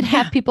 She could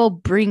have people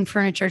bring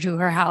furniture to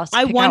her house.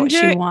 I wonder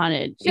what she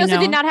wanted. She also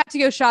did not have to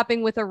go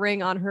shopping with a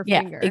ring on her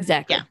finger.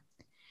 Exactly. Yeah.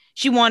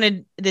 She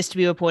wanted this to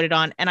be reported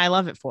on, and I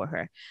love it for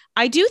her.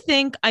 I do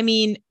think, I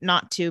mean,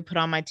 not to put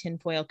on my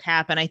tinfoil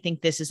cap, and I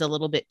think this is a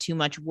little bit too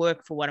much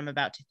work for what I'm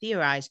about to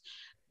theorize,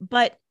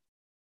 but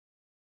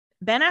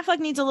Ben Affleck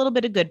needs a little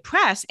bit of good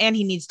press, and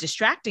he needs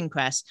distracting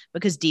press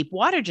because Deep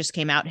Water just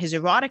came out, his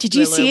erotic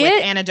thriller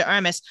with Anna de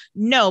Armas.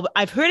 No, but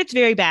I've heard it's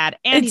very bad,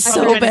 and it's he's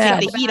so trying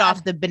bad. to take the heat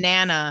off the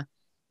banana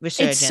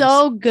resurgence. It's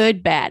so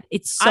good bad.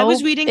 I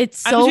was reading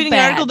an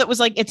article that was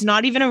like, it's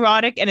not even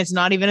erotic and it's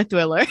not even a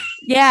thriller.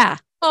 Yeah.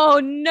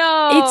 Oh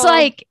no. It's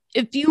like,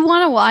 if you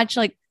want to watch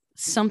like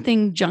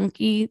something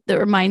junky that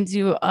reminds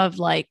you of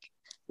like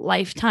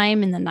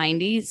Lifetime in the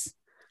 90s,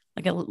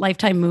 like a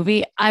Lifetime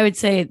movie, I would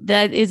say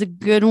that is a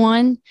good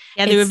one.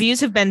 Yeah, the reviews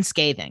have been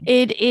scathing.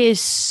 It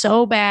is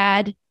so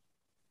bad.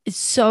 It's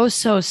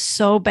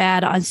so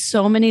bad on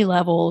so many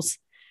levels.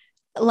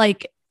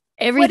 Like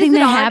everything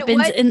that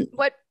happens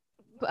what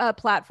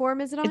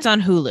platform is it on? It's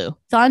on Hulu.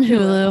 It's on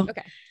Hulu.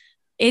 Okay.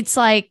 It's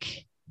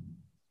like,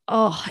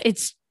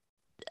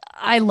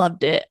 I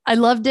loved it. I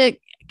loved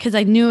it because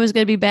I knew it was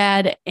going to be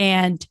bad,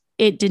 and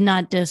it did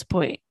not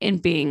disappoint in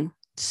being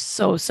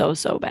so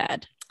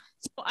bad.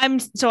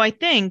 So I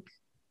think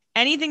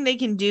anything they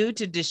can do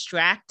to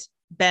distract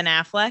Ben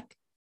Affleck,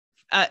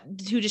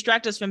 to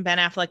distract us from Ben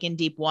Affleck in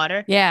Deep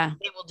Water, they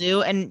will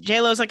do. And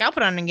J-Lo's like, I'll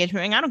put on an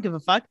engagement ring. I don't give a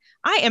fuck.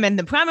 I am in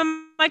the prime of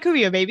my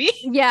career, baby.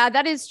 Yeah,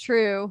 that is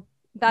true.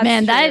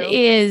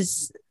 That's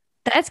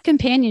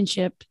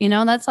companionship. You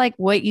know, that's like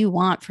what you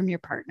want from your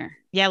partner.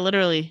 Yeah,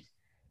 literally.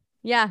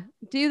 Yeah,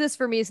 do this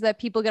for me so that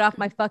people get off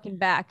my fucking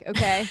back,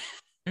 okay?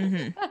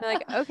 Mhm.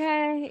 Like,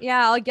 okay,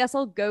 yeah, I guess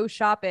I'll go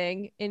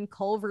shopping in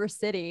Culver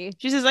City.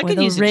 She says, I With could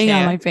a use a ring on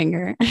chair. my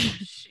finger.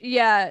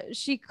 Yeah,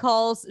 she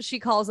calls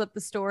up the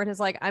store and is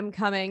like, I'm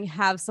coming,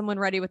 have someone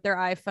ready with their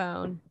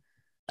iPhone.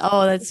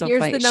 Oh, that's so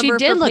Here's funny. the She number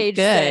did for look page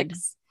good.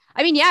 6.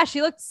 I mean, yeah,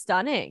 she looked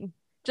stunning.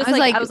 Just I was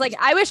like, like- I was like,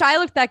 I wish I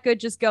looked that good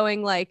just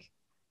going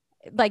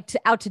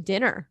out to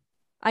dinner.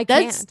 I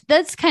can't.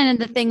 That's kind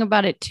of the thing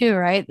about it too,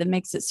 right? That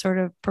makes it sort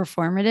of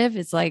performative.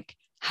 It's like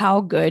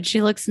how good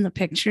she looks in the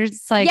pictures.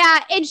 It's like, yeah,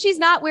 and she's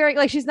not wearing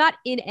she's not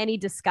in any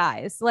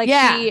disguise. Like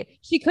Yeah.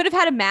 she could have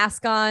had a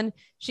mask on.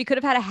 She could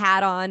have had a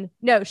hat on.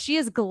 No, she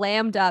is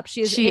glammed up.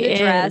 She is in a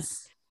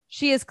dress.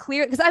 She is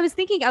clear. Because I was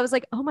thinking, I was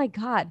like, oh my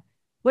God,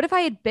 what if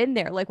I had been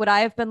there? Like, would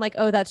I have been like,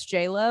 oh, that's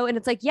J-Lo? And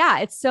it's like, yeah,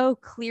 it's so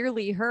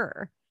clearly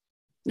her.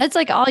 That's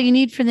like all you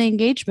need for the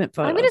engagement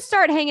photos. I'm going to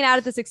start hanging out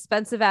at this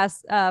expensive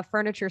ass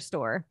furniture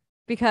store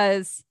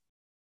because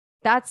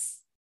that's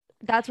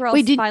where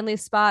I'll finally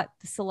spot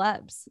the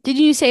celebs. Did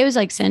you say it was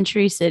like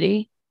Century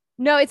City?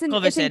 No, it's in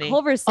Culver City.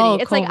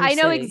 It's like, I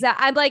know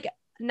exactly. I'm like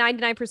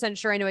 99%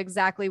 sure I know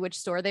exactly which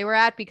store they were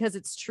at because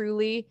it's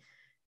truly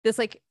this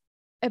like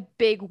a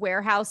big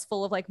warehouse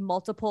full of like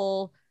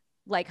multiple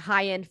like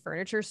high-end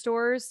furniture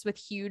stores with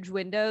huge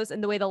windows,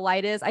 and the way the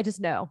light is, I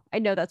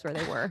know that's where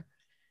they were.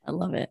 I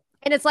love it.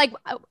 And it's like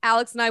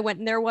Alex and I went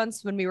in there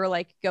once when we were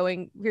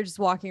just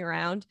walking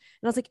around, and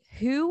I was like,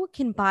 who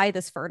can buy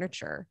this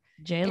furniture?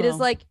 J-Lo. It is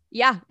like,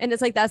 yeah. And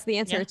it's like, that's the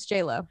answer. Yeah. It's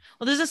J-Lo.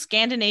 Well, there's a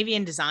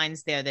Scandinavian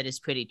Designs there that is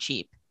pretty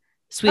cheap.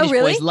 Swedish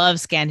really? boys love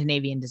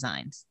Scandinavian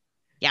Designs.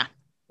 Yeah.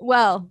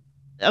 Well,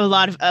 A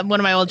lot of one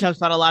of my old jokes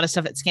bought a lot of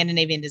stuff at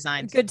Scandinavian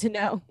Designs. good to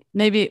know.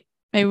 Maybe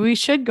we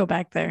should go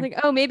back there. Like,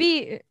 oh,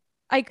 maybe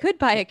I could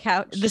buy a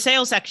couch. The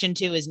sale section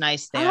too is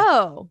nice there.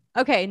 Oh,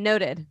 okay.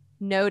 Noted.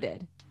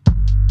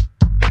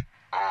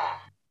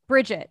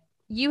 Bridget,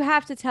 you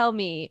have to tell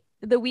me,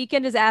 The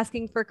Weeknd is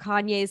asking for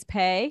Kanye's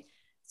pay.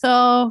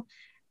 So,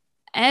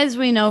 as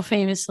we know,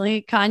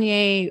 famously,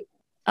 Kanye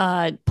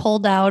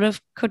pulled out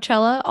of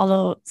Coachella,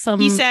 although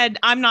He said,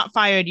 I'm not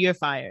fired, you're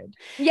fired.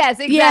 Yes,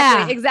 exactly.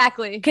 Yeah.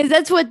 Exactly. Because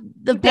that's what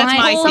the That's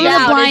my some of theory.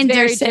 the blinds are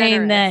Very saying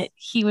generous. that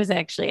he was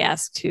actually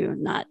asked to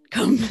not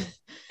come.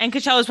 And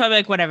Coachella's probably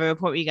like, whatever,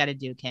 report what you got to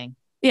do, King.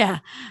 Yeah,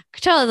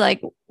 Coachella's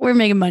like, we're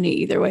making money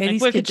either way. Like,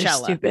 These we're kids are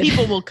Coachella. stupid.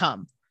 People will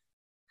come.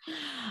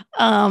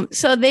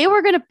 So they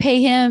were going to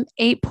pay him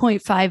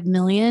 8.5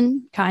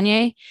 million,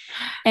 Kanye,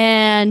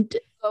 and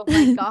Oh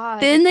my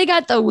God. then they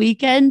got The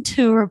Weeknd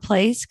to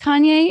replace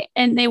Kanye,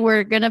 and they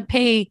were going to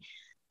pay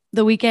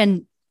The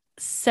Weeknd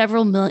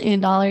several $1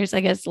 million,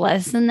 I guess,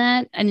 less than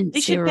that. I didn't They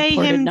see a should pay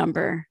reported him-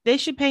 number. They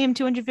should pay him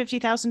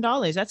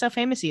 $250,000. That's how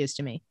famous he is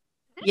to me.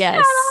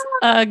 Yes,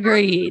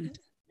 agreed.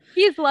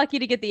 He's lucky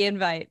to get the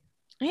invite.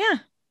 Yeah.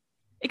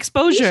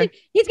 Exposure.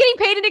 He's getting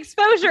paid in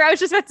exposure. I was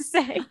just about to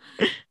say.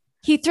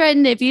 He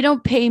threatened, if you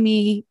don't pay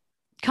me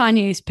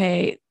Kanye's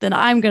pay, then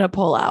I'm going to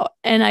pull out.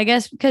 And I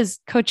guess because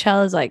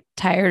Coachella is like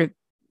tired of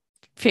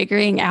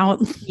figuring out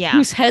Yeah.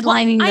 who's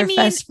headlining Well, I their mean-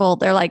 festival,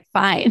 they're like,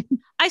 fine.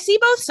 I see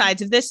both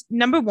sides of this.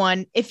 Number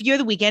one, if you're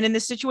The Weeknd in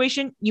this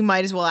situation, you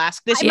might as well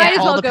ask this. I You might have as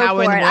all well the go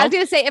power in for the it. I was world.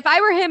 going to say, if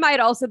I were him, I'd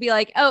also be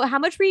like, oh, how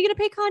much were you going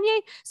to pay Kanye?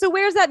 So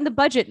where's that in the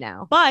budget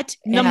now? But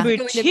Yeah. number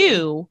Going to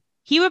two,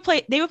 they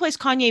replaced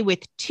Kanye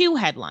with two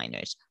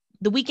headliners,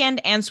 The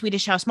Weeknd and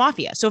Swedish House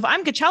Mafia. So if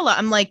I'm Coachella,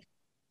 I'm like,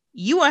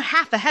 you are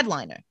half a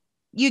headliner.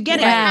 You're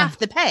getting Yeah. half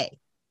the pay.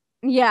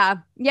 Yeah.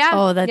 Yeah.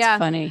 Oh, that's yeah.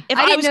 funny. If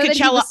I I, didn't was know that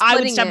he Coachella, was I would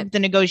splitting step it. up the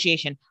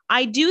negotiation.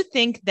 I do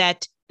think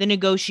that the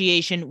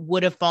negotiation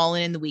would have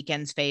fallen in The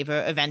Weeknd's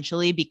favor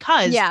eventually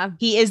because Yeah.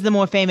 he is the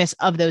more famous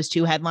of those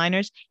two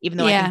headliners, even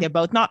though I Yeah. think they're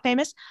both not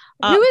famous.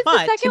 Who is the but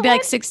second It'd be one?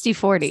 like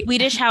 60-40.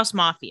 Swedish House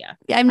Mafia.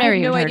 Yeah, I've I never have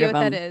even no heard idea of what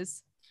them. that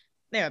is.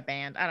 They're a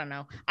band. I don't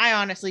know. I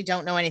honestly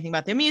don't know anything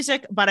about their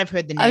music, but I've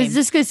heard the name. I was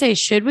just going to say,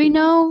 should we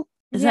know?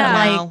 Is Yeah.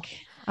 that No. like...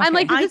 I'm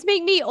like, Okay. does this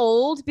make me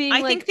old? Being I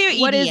like, think they're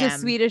what is a EDM.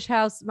 Swedish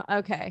house?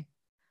 Okay.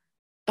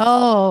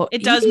 Oh,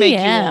 It does make you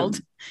EDM.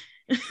 old.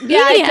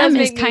 Yeah, it does EDM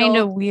is make me kind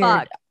of old. weird.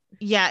 Fuck.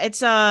 Yeah,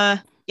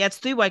 it's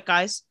three white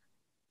guys.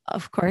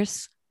 Of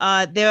course.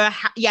 They're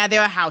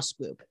a house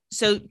group,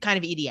 so kind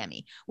of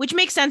EDM-y, which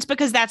makes sense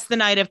because that's the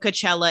night of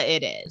Coachella.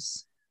 It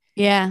is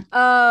Yeah.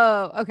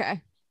 Oh,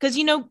 okay. because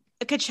Is that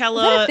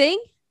Coachella. a thing?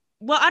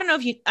 Well, I don't know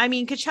if you. I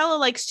mean, Coachella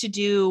likes to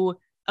do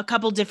a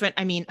couple different.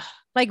 I mean,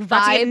 Like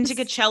not to get into vibes?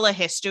 Coachella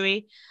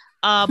history,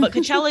 but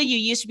Coachella, you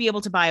used to be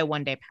able to buy a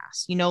one-day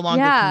pass. You no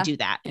longer Yeah. can do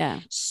that. Yeah.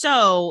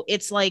 So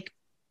it's like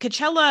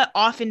Coachella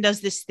often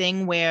does this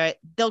thing where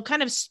they'll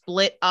kind of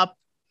split up.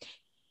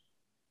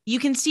 You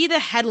can see the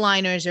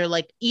headliners are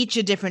like each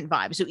a different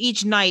vibe. So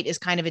each night is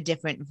kind of a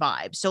different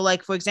vibe. So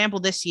like, for example,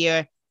 this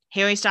year,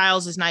 Harry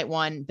Styles is night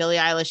 1, Billie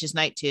Eilish is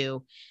night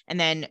 2, and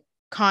then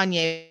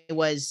Kanye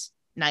was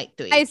night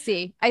 3. I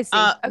see.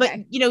 Okay.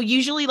 But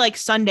usually like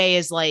Sunday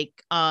is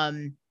like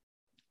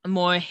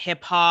more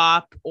hip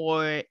hop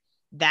or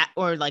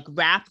like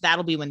rap.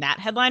 That'll be when that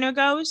headliner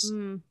goes.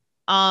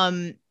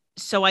 Mm.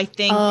 So I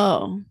think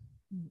Oh.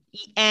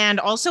 and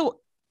also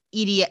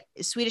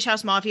Swedish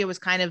House Mafia was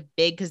kind of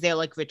big because they're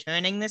like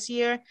returning this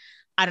year.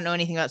 I don't know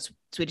anything about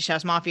Swedish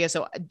House Mafia,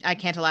 so I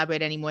can't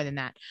elaborate any more than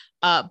that.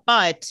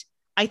 But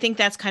I think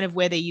that's kind of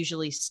where they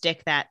usually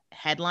stick that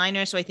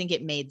headliner. So I think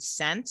it made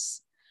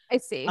sense. I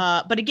see.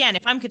 But again,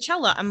 if I'm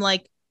Coachella, I'm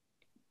like,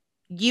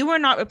 you are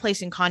not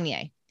replacing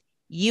Kanye.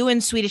 You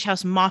and Swedish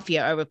House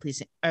Mafia are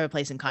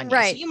replacing Kanye.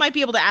 Right. So you might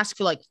be able to ask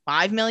for like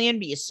 5 million,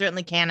 but you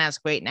certainly can't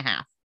ask for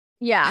 8.5.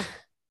 Yeah.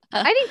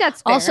 I think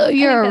that's fair. Also,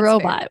 you're a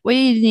robot. What do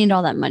you need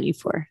all that money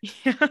for?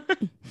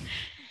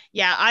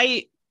 Yeah,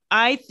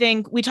 I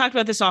think we talked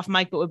about this off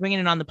mic, but we're bringing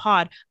it on the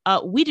pod.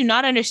 We do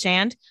not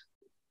understand.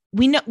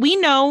 We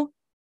know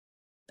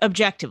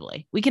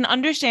objectively, we can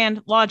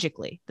understand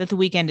logically that The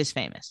Weeknd is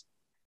famous.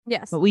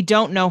 Yes. But we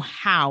don't know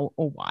how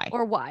or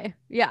why.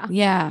 Yeah.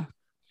 Yeah.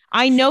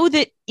 I know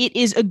that it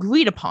is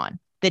agreed upon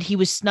that he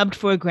was snubbed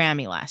for a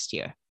Grammy last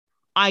year.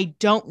 I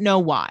don't know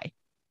why.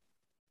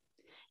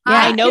 Yeah,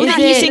 I know that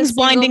he sings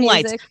Blinding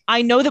Lights. Music.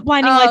 I know that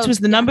Blinding Lights was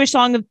the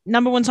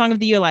number one song of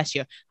the year last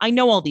year. I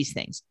know all these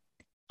things.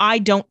 I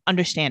don't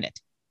understand it.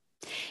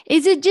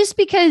 Is it just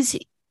because,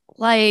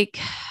 like,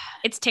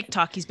 it's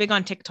TikTok? He's big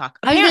on TikTok.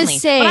 I was gonna Apparently,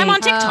 say, but I'm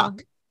on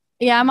TikTok.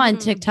 Yeah, I'm on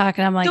TikTok,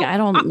 and I'm like, So, I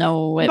don't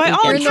know what. by all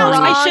Weeknd accounts, song is.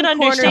 I should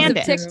understand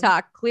it.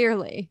 TikTok,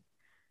 clearly.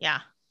 Yeah.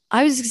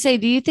 I was gonna say,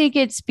 do you think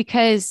it's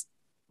because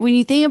when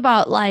you think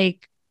about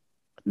like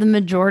the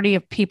majority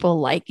of people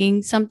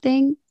liking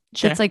something,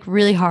 Sure. it's like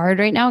really hard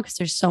right now because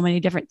there's so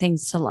many different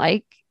things to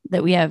like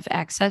that we have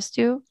access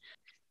to.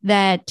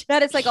 That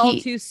it's like all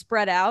too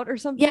spread out or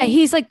something. Yeah,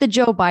 he's like the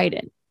Joe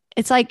Biden.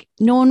 It's like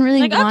no one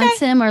really Like, wants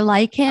him or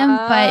like him,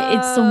 but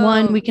it's the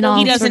one we can all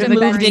He doesn't sort of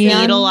move the agree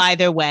on. needle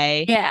either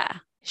way. Yeah.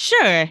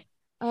 Sure.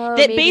 Oh,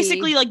 that maybe.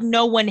 basically like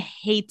no one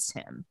hates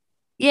him.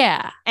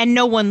 Yeah. And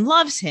no one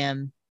loves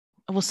him.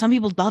 Well, some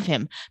people love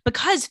him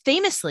because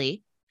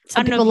famously,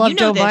 Some I don't people know if love you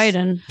know Joe this.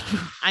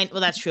 Biden.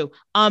 Well, that's true.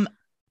 I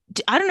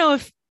don't know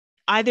if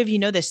either of you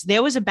know this.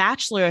 There was a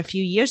bachelor a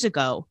few years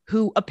ago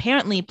who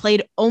apparently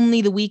played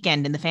only The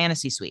Weeknd in the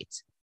fantasy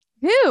suites.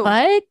 Who?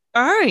 What?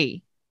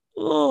 Ari.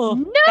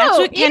 No, That's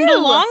what Kendall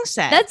ew. Long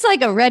said. That's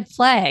like a red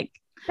flag.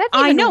 That's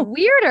I even know.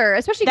 weirder,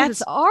 especially because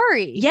it's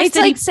Ari. Yes, It's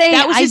like saying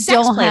that was I his sex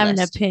don't have an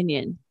playlist.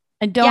 opinion.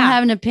 I don't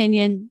have an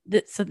opinion.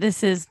 So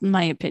this is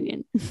my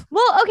opinion.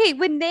 Well, okay,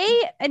 when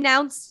they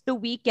announced The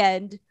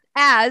Weeknd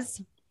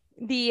as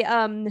the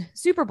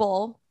Super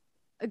Bowl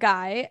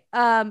guy,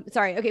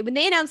 when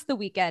they announced The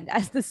Weeknd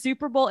as the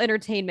Super Bowl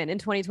entertainment in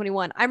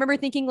 2021, I remember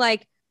thinking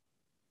like,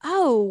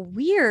 oh,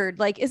 weird.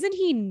 Like, isn't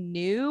he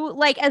new?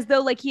 Like, as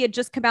though like he had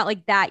just come out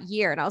like that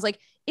year. And I was like,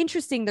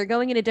 interesting. They're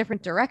going in a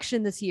different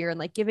direction this year and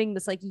like giving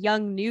this like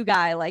young new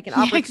guy like an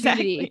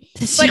opportunity.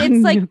 Exactly. But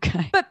it's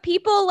like, but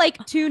people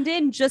like tuned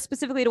in just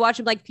specifically to watch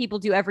him, like people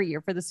do every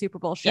year for the Super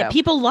Bowl show. Yeah,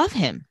 people love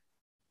him.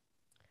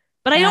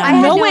 But I don't I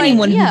had know no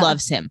anyone idea. who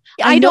loves him.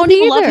 I know don't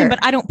people love him, either. but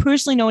I don't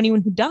personally know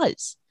anyone who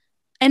does.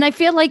 And I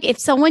feel like if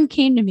someone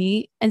came to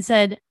me and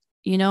said,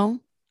 you know,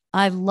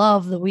 I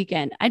love The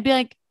Weeknd, I'd be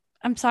like,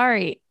 I'm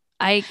sorry.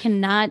 I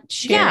cannot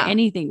share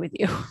anything with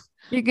you.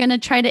 You're going to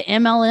try to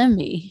MLM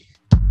me.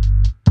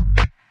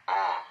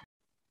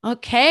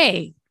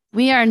 Okay.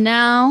 We are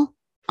now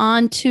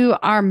on to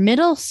our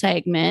middle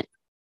segment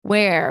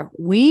where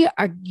we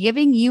are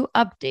giving you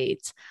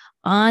updates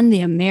on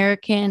the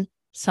American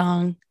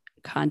Song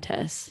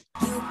Contest.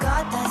 You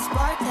got that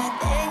spark, that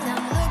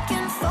thing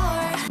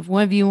I'm looking for. If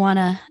one of you want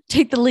to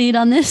take the lead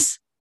on this?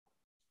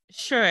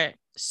 Sure.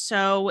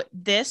 So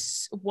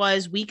this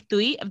was week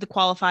 3 of the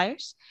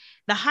qualifiers.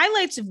 The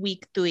highlights of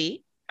week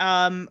 3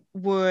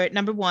 were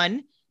number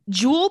 1,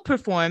 Jewel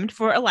performed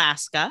for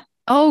Alaska.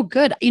 Oh,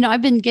 good. You know,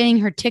 I've been getting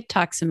her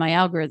TikToks in my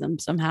algorithm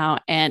somehow,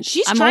 and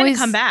She's trying to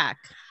come back.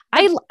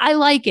 I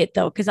like it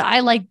though, because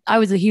I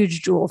was a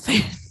huge Jewel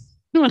fan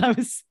when I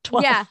was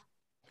 12. Yeah.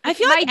 I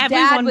feel my like dad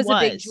everyone was a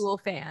big Jewel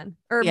fan,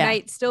 or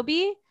might still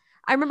be.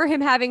 I remember him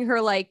having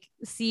her like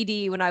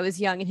CD when I was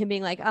young and him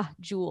being like,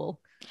 Jewel.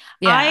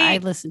 Yeah, I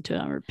listened to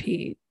it on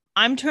repeat.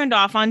 I'm turned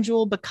off on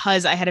Jewel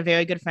because I had a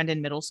very good friend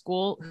in middle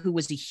school who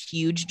was a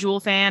huge Jewel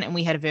fan, and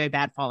we had a very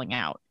bad falling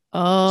out.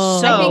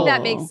 Oh, I think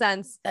that makes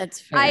sense. That's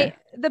fair.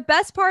 The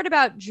best part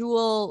about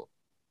Jewel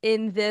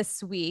in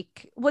this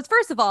week was,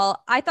 first of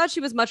all, I thought she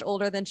was much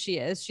older than she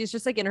is. She's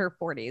just like in her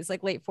 40s,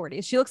 like late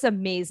 40s. She looks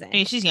amazing. I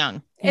mean, she's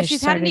young. If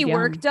she's had any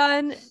work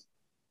done,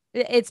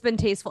 it's been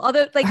tasteful.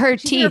 Although, like her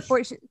she's in her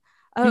teeth.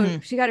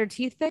 40s, she got her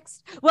teeth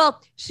fixed.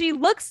 Well, she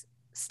looks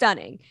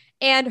stunning.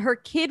 And her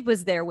kid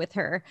was there with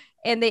her.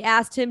 And they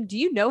asked him, do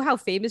you know how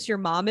famous your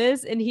mom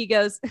is? And he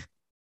goes,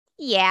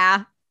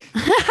 yeah,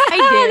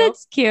 I do.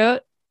 That's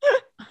cute.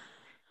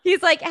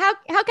 He's like, how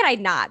could I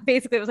not?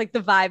 Basically, it was like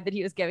the vibe that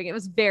he was giving. It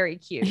was very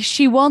cute.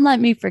 She won't let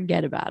me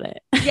forget about it.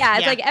 Yeah,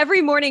 it's Yeah. like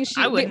every morning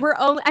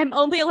I'm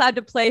only allowed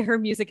to play her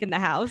music in the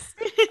house.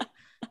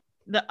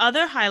 The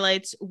other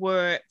highlights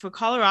were for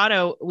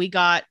Colorado, we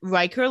got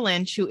Riker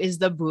Lynch, who is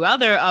the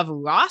brother of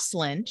Ross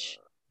Lynch.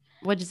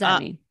 What does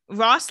that mean?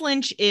 Ross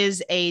Lynch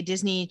is a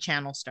Disney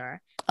Channel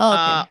star. Oh,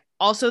 okay.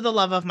 Also the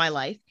love of my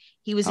life.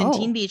 He was in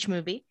Teen Beach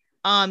Movie.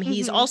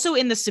 He's also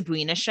in the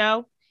Sabrina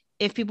show.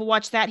 If people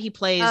watch that, he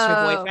plays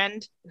her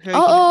boyfriend. Her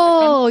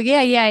Oh,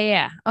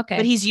 yeah. Okay.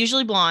 But he's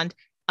usually blonde.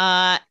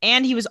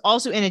 And he was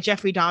also in a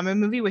Jeffrey Dahmer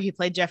movie where he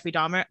played Jeffrey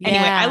Dahmer. Yeah.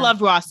 Anyway, I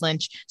love Ross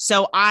Lynch.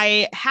 So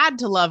I had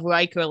to love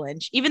Riker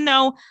Lynch, even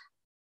though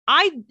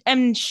I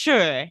am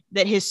sure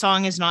that his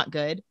song is not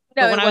good.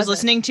 No, but when I was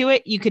listening to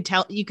it, you couldn't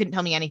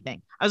tell me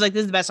anything. I was like,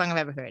 this is the best song I've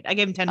ever heard. I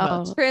gave him 10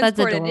 votes.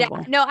 Transported. Yeah.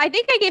 No, I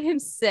think I gave him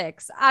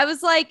 6. I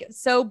was like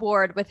so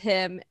bored with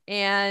him.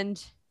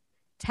 And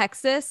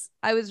Texas,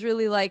 I was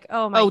really like,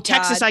 oh my God.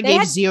 Texas, I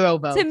gave 0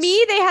 votes. To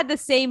me, they had the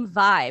same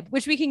vibe,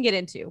 which we can get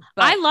into.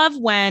 But I love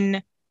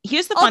when,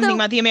 here's the fun thing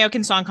about the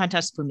American Song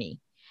Contest for me.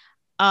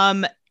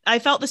 I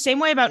felt the same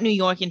way about New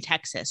York and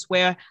Texas,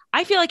 where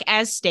I feel like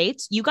as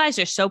states, you guys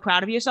are so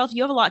proud of yourself.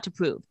 You have a lot to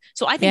prove.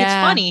 So I think it's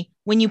funny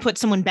when you put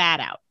someone bad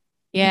out.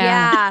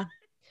 Yeah.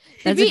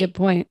 That's a good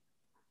point.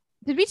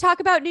 Did we talk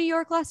about New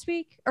York last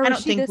week? Or I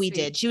don't think we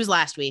did. She was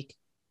last week.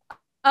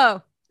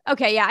 Oh,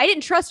 okay. Yeah. I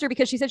didn't trust her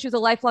because she said she was a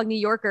lifelong New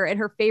Yorker and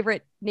her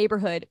favorite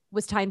neighborhood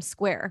was Times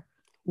Square.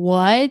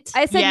 What?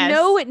 I said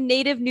no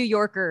native New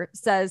Yorker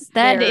says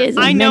that is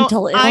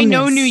mental illness. I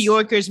know New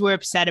Yorkers were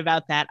upset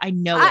about that. I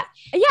know it.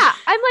 Yeah.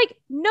 I'm like,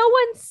 no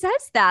one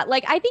says that.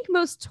 Like, I think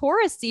most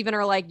tourists even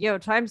are like, yo,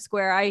 Times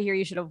Square, I hear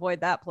you should avoid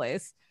that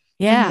place.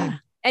 Yeah. Mm-hmm.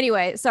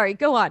 Anyway, sorry,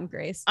 go on,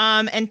 Grace.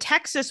 And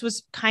Texas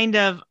was kind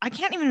of, I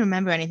can't even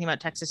remember anything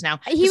about Texas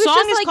now. The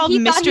song is called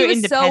Mr.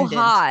 Independent. So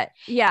hot.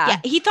 Yeah.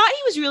 He thought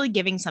he was really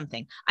giving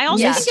something. I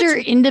also think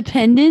Mr.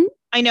 Independent.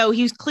 I know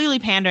he was clearly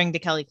pandering to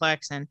Kelly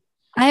Clarkson.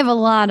 I have a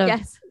lot of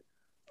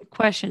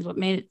questions. What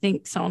made it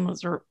think someone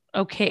was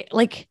okay?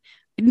 Like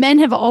men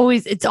have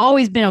it's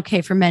always been okay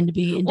for men to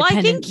be independent. Well,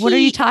 I think what are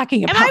you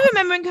talking about? Am I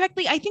remembering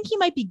correctly? I think he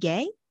might be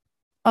gay.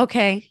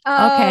 Okay.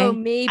 Oh, okay.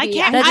 Maybe. I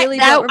can't.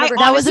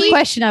 That was a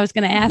question I was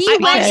going to ask. I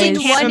honestly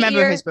can't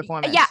remember his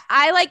performance. Yeah,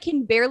 I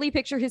can barely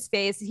picture his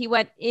face. He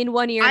went in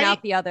one ear and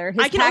out the other.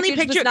 His I can only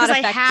picture it because I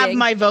have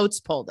my votes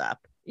pulled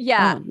up.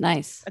 Yeah. Oh,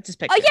 nice. That's his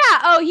picture. Oh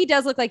yeah. Oh, he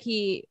does look like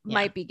he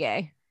might be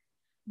gay.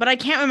 But I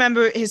can't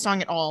remember his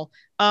song at all.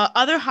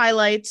 Other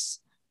highlights.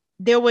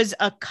 There was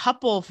a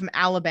couple from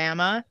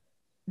Alabama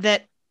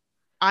that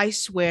I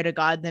swear to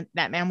God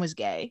that man was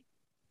gay.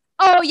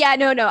 Oh yeah,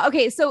 no.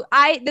 Okay, so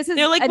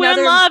they're like we're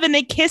in love and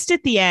they kissed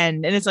at the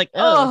end, and it's like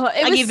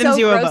I gave them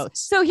 0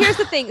 votes. So here's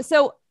the thing.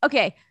 So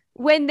okay,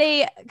 when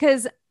I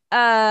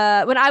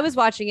was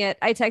watching it,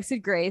 I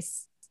texted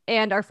Grace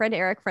and our friend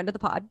Eric, friend of the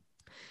pod.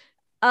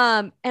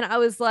 And I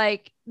was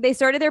like, they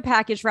started their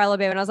package for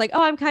Alabama, and I was like,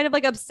 oh, I'm kind of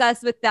like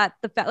obsessed with that.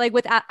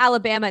 With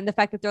Alabama and the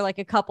fact that they're like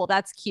a couple,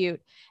 that's cute.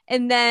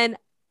 And then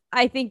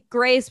I think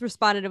Grace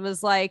responded and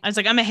was like, I was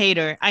like, I'm a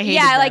hater. I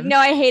hated them. Like, no,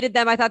 I hated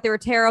them. I thought they were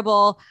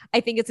terrible. I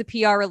think it's a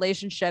PR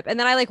relationship. And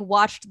then I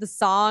watched the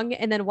song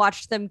and then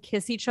watched them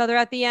kiss each other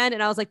at the end.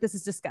 And I was like, this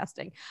is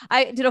disgusting.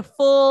 I did a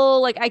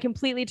full, I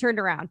completely turned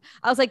around.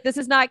 I was like, this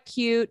is not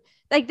cute.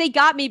 Like, they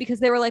got me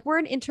because they were like, we're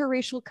an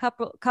interracial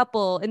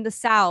couple in the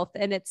South.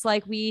 And it's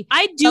like,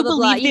 I do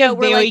believe they're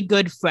very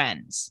good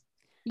friends.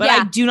 But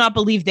I do not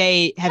believe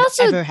they have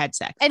ever had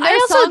sex. And their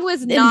song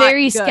was not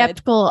very good.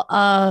 Skeptical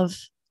of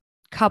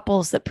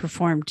couples that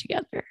perform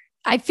together.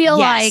 I feel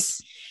like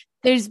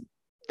there's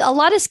a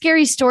lot of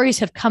scary stories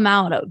have come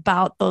out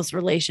about those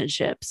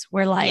relationships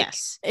where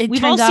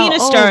we've all seen A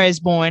Star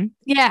Is Born.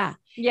 Yeah.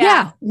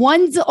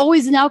 One's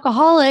always an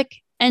alcoholic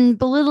and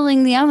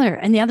belittling the other,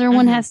 and the other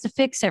one has to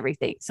fix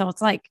everything. So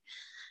it's like,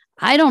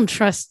 I don't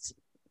trust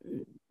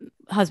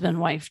husband and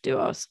wife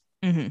duos.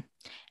 Mm-hmm.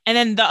 And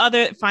then the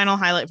other final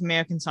highlight from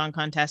American Song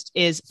Contest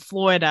is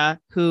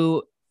Florida,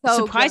 who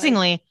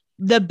surprisingly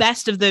the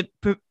best of the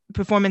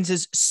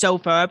performances so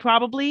far,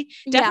 probably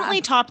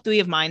definitely top 3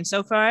 of mine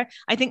so far.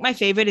 I think my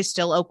favorite is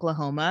still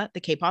Oklahoma, the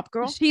K-pop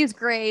girl. She's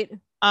great.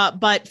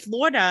 But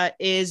Florida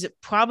is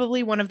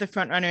probably one of the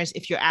front runners.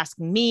 If you're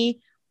asking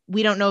me,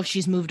 we don't know if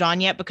she's moved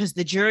on yet because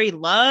the jury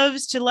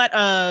loves to let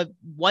a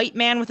white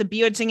man with a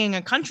beard singing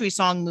a country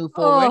song move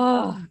forward.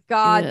 Oh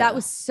God, that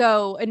was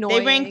so annoying.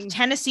 They ranked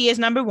Tennessee as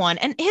number 1,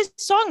 and his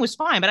song was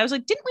fine, but I was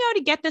like, didn't we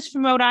already get this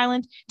from Rhode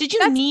Island? Did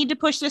you need to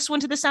push this one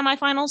to the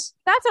semifinals?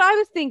 That's what I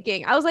was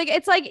thinking. I was like,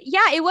 it's like,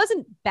 yeah, it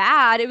wasn't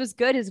bad. It was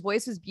good. His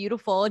voice was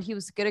beautiful and he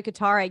was good at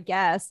guitar, I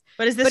guess.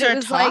 But is this our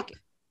top?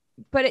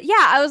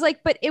 I was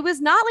like, but it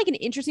was not like an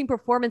interesting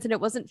performance and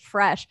it wasn't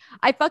fresh.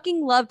 I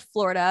fucking loved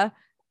Florida.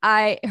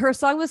 Her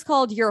song was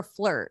called You're a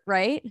Flirt,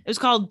 right? It was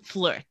called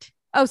Flirt.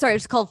 Oh, sorry. It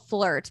was called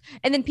Flirt.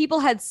 And then people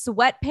had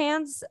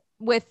sweatpants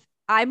with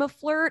I'm a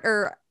flirt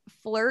or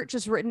flirt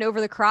just written over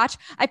the crotch.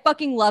 I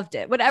fucking loved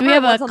it. Whatever. Do we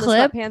have it was a on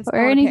clip the sweatpants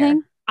or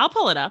anything? I'll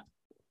pull it up.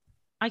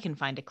 I can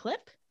find a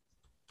clip.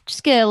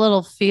 Just get a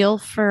little feel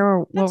for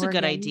what That's a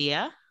good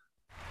idea.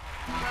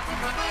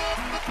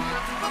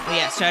 Oh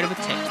yeah, it started with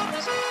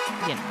TikToks.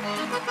 You know.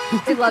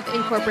 I love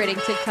incorporating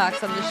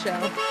TikToks on the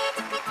show.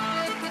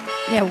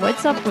 Yeah,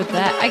 what's up with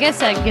that? I guess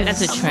that gives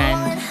that's a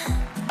trend.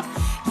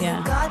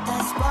 Yeah. Got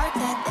that spark,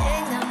 that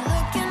thing I'm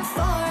looking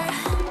for,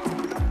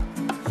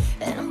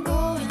 and I'm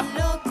going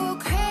loco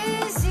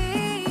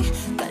crazy.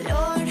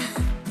 Galore,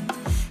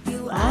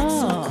 you act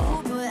so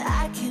cool, but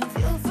I can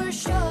feel for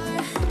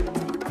sure.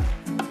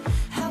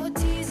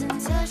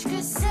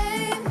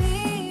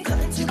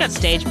 got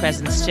stage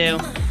presence too.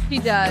 She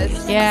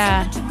does.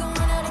 Yeah.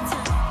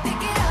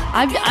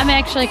 I'm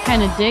actually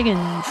kind of digging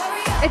this.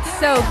 It's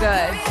so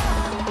good.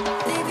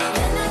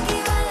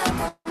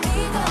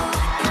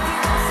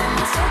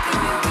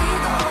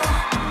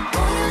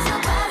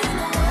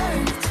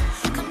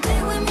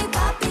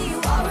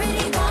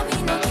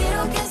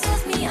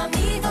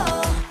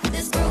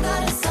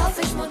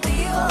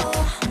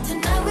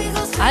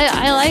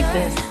 I like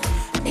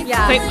this.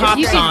 Yeah. Great pop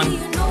you could- song.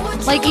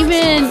 Like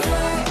even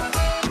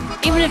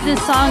if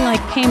this song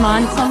like came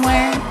on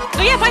somewhere,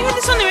 Oh yeah, if I heard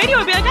this on the radio,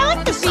 I'd be like, I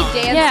like this Be song.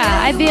 dancing.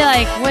 yeah, I'd be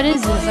like, what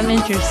is this? I'm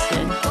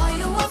interested.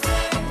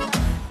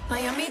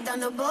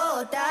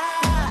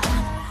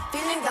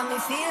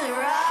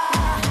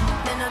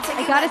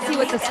 I gotta see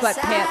what the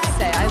sweatpants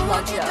say. I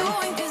love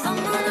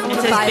them.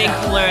 It says Buy big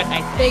them. flirt,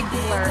 I think. Big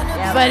flirt.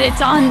 Yeah. But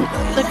it's on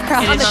the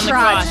crotch, It is on the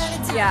crotch.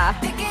 crotch. Yeah.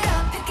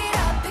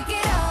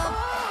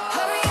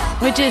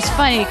 which is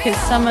funny because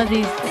some of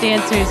these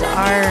dancers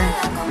are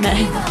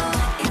men.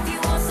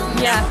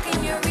 Yeah.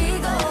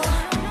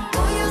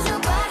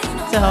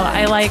 So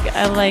I like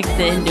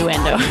the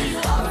innuendo.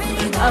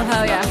 Oh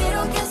hell yeah.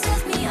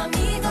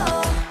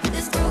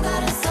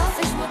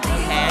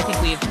 Okay, I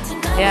think we've.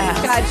 Yeah.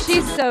 God,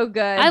 she's so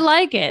good. I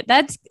like it.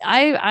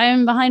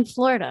 I'm behind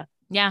Florida.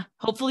 Yeah,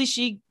 hopefully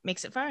she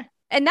makes it far.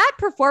 And that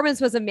performance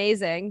was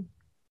amazing.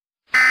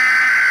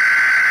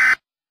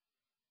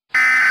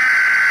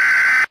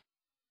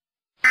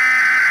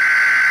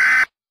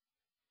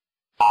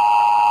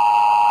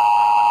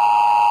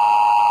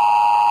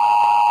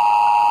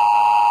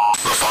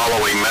 The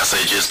following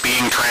message is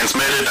being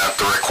transmitted at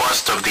the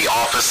request of the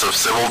Office of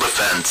Civil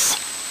Defense.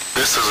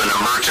 This is an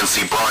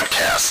emergency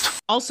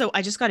broadcast. Also,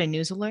 I just got a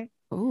news alert.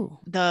 Ooh.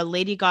 The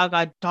Lady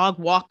Gaga dog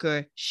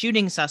walker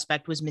shooting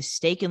suspect was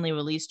mistakenly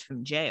released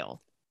from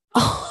jail.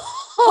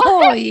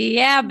 Oh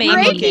yeah, baby.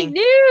 Great. Breaking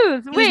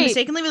news. He was Wait.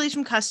 mistakenly released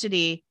from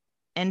custody,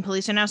 and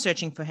police are now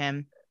searching for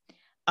him.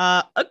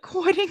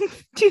 According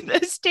to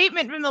the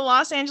statement from the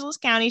Los Angeles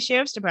County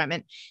Sheriff's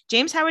Department,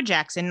 James Howard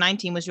Jackson,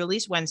 19, was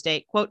released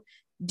Wednesday, quote,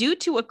 due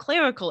to a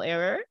clerical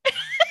error.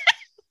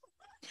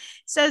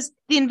 Says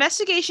the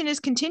investigation is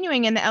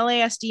continuing and the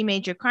LASD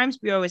Major Crimes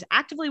Bureau is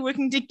actively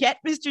working to get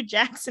Mr.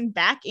 Jackson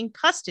back in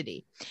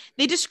custody.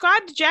 They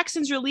described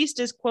Jackson's release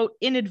as, quote,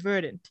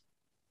 inadvertent.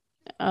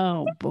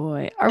 Oh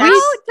boy. Are How we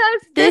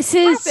does this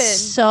is happen?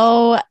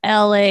 so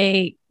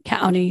LA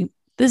County.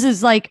 This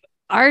is like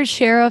our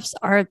sheriffs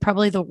are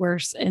probably the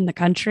worst in the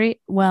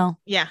country. Well,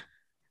 Yeah.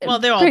 Well,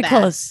 they're all pretty bad.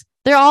 close.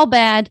 They're all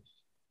bad.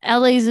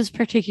 LA's is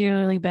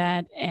particularly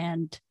bad.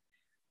 And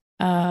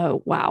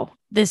wow,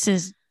 this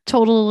is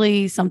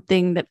totally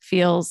something that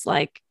feels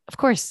like, of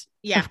course.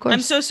 Yeah. Of course.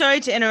 I'm so sorry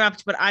to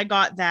interrupt, but I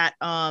got that.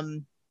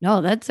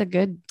 No, that's a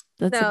good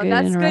That's good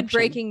interruption.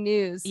 breaking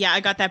news. Yeah, I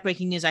got that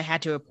breaking news I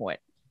had to report.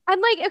 I'm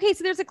like, okay,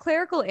 so there's a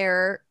clerical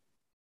error.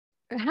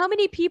 How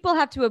many people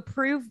have to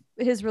approve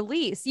his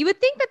release? You would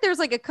think that there's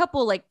like a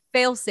couple like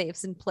fail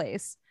safes in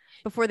place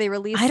before they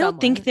release. I don't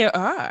think someone. there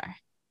are.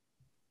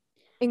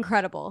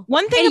 Incredible.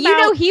 One thing And about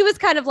you know, he was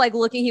kind of like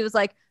looking. He was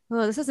like,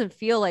 "Oh, this doesn't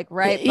feel like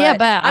right." Yeah,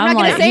 but I'm I'm not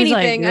going like- to say he's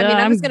like, anything. I mean,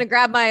 I'm just going to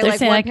grab my they're like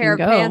saying I one can pair of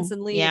go. pants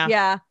and leave. Yeah.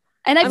 Yeah.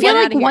 And I I'm feel getting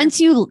like outta here. once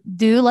you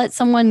do let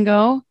someone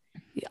go,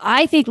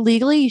 I think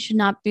legally you should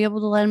not be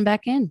able to let them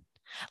back in,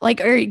 like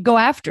or go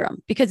after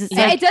them because it's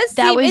Yeah, like it does.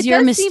 that seem, was it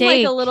your does seem like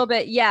mistake. a little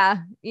bit.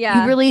 Yeah.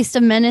 Yeah. You released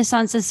a menace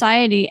on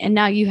society, and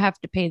now you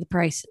have to pay the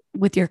price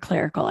with your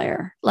clerical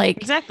error. Like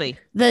Exactly.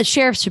 the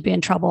sheriff should be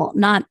in trouble,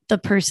 not the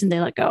person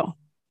they let go.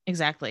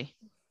 Exactly.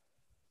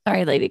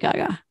 Sorry, Lady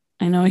Gaga.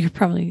 I know you're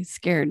probably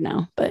scared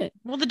now, but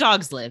Well, the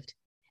dogs lived.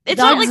 It's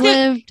dogs not like they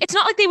lived. it's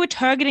not like they were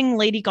targeting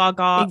Lady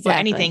Gaga or Exactly.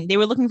 anything. They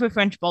were looking for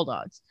French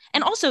bulldogs.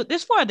 And also,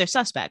 there's 4 other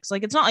suspects.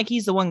 Like, it's not like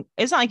he's the one.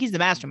 It's not like he's the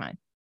mastermind.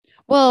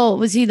 Well,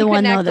 was he the He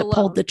one couldn't though act that alone.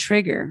 pulled the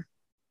trigger?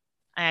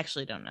 I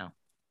actually don't know.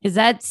 Because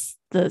that's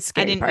the I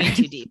scary didn't part. read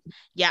too deep.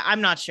 Yeah,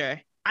 I'm not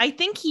sure. I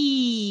think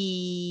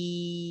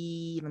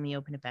let me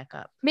open it back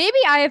up. Maybe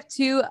I have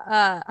too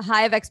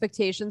high of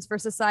expectations for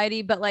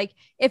society, but like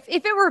if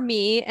it were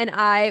me and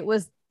I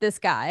was this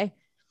guy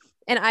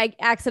and I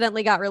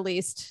accidentally got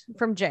released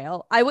from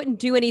jail, I wouldn't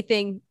do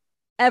anything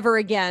ever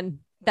again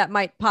that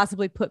might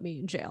possibly put me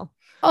in jail.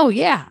 Oh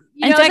yeah.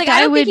 You In know, it's fact, like, I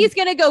don't would. think he's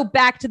gonna go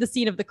back to the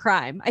scene of the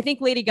crime. I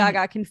think Lady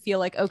Gaga can feel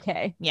like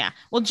okay. Yeah.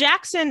 Well,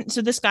 Jackson.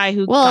 So this guy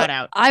who Well, got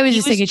out. I was he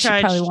just thinking she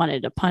probably charged-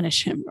 wanted to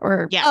punish him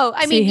or Yeah. Oh,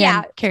 I see mean, him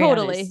yeah, carry out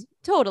totally, his-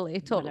 totally.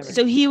 whatever.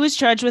 So he was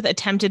charged with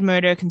attempted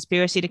murder,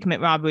 conspiracy to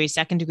commit robbery,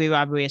 second-degree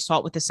robbery,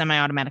 assault with a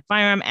semi-automatic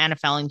firearm, and a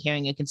felon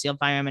carrying a concealed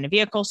firearm in a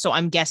vehicle. So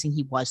I'm guessing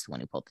he was the one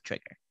who pulled the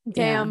trigger.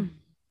 Damn.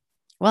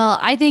 Well,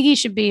 I think he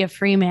should be a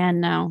free man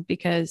now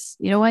because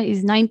you know what?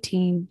 He's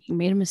 19. He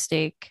made a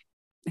mistake.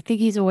 I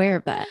think he's aware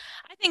of that.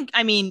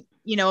 I mean,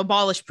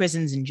 abolish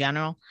prisons in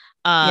general.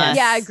 Yes,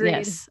 Yeah, agreed.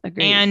 Yes,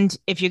 agreed. And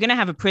if you're going to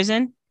have a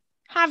prison,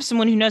 have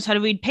someone who knows how to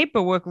read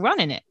paperwork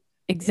running it.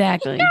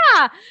 exactly.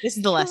 Yeah, This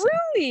is the lesson.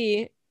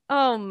 truly.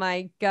 Oh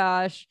my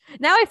gosh.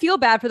 Now I feel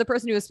bad for the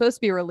person who was supposed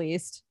to be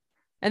released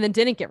and then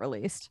didn't get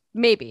released.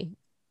 Maybe.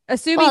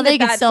 Assuming Well, they that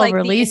can that's still like the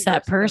release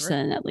that inverse of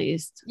whatever. person at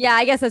least. Yeah,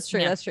 I guess that's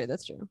true. Yeah. That's true.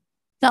 That's true.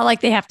 It's not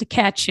like they have to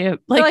catch you.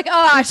 They're like,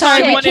 oh, I'm sorry,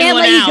 shit. we one in, can't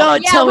one let you go out.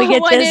 until we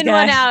get one this in,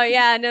 guy. one out.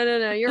 Yeah,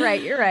 no. You're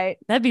right. You're right.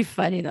 That'd be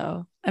funny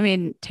though. I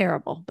mean,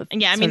 terrible. But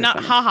And yeah, I sort mean, of not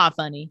funny. haha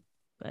funny,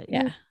 but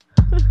Yeah.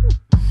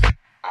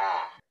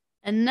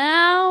 And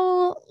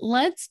now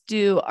let's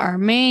do our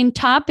main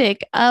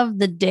topic of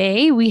the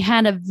day. We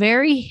had a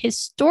very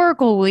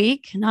historical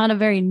week, not a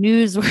very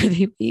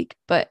newsworthy week,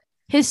 but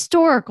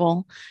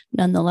historical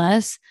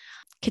nonetheless.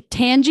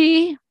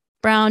 Ketanji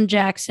Brown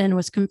Jackson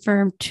was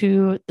confirmed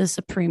to the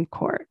Supreme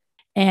Court.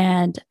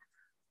 And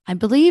I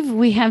believe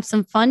we have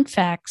some fun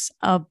facts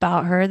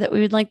about her that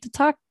we would like to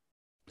talk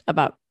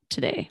about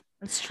today.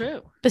 that's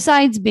true.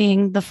 Besides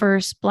being the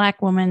first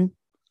Black woman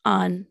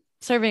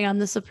serving on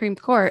the Supreme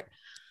Court.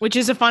 Which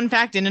is a fun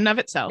fact in and of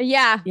itself.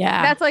 Yeah.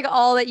 Yeah. That's like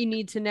all that you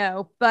need to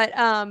know. But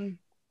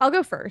I'll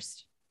go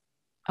first.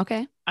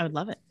 Okay. I would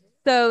love it.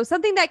 So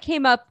something that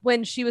came up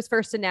when she was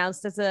first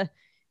announced as a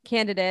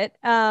candidate,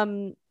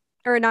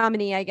 or a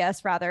nominee, I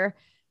guess, rather,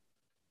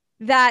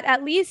 that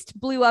at least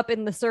blew up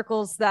in the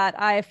circles that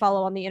I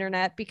follow on the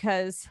internet,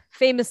 because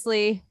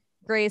famously,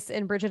 Grace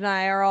and Bridget and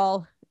I are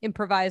all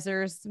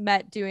improvisers,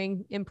 met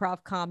doing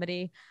improv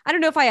comedy. I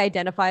don't know if I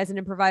identify as an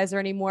improviser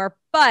anymore,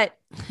 but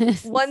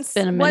once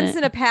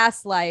in a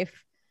past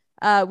life,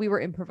 we were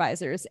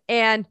improvisers.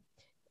 And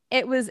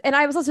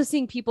I was also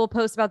seeing people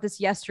post about this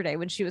yesterday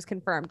when she was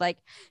confirmed, like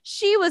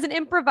she was an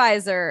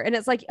improviser. And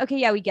it's like, okay,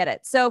 yeah, we get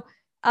it. So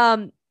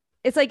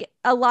it's like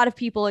a lot of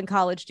people in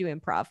college do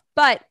improv,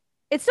 but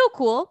it's still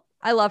cool.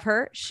 I love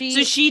her.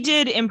 So she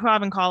did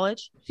improv in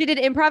college? She did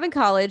improv in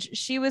college.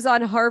 She was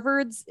on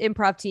Harvard's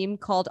improv team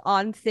called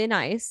On Thin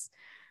Ice.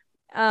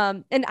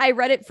 And I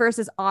read it first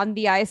as On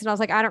the Ice, and I was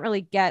like, I don't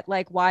really get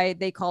like why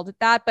they called it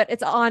that, but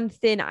it's On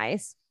Thin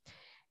Ice.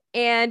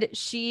 And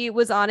she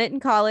was on it in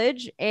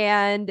college.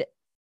 And,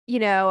 you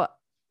know,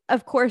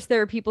 of course,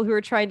 there are people who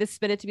are trying to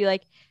spin it to be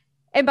like,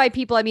 and by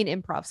people, I mean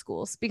improv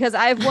schools, because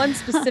I have one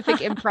specific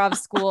improv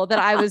school that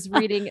I was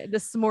reading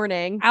this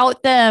morning.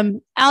 Out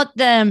them.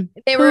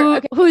 They were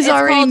okay, who's it's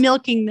already called-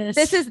 milking this.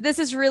 This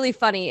is really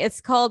funny. It's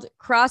called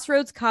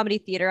Crossroads Comedy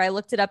Theater. I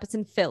looked it up. It's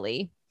in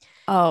Philly,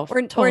 or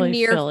totally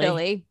near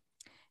Philly.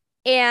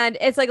 And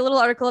it's like a little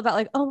article about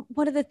like, oh,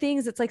 one of the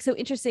things that's like so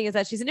interesting is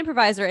that she's an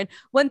improviser. And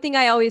one thing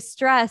I always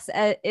stress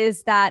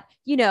is that,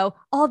 you know,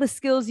 all the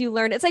skills you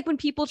learn, it's like when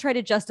people try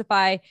to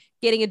justify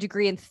getting a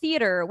degree in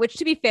theater, which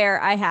to be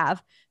fair, I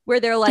have,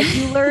 where they're like,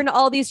 you learn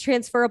all these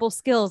transferable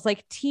skills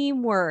like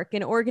teamwork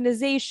and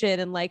organization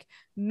and like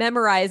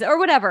memorize or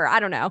whatever. I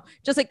don't know,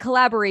 just like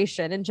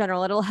collaboration in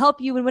general. It'll help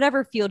you in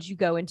whatever field you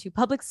go into,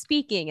 public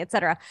speaking,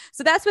 etc.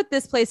 So that's what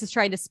this place is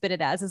trying to spin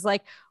it as, is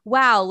like,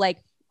 wow, like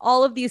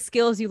all of these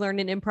skills you learn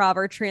in improv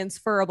are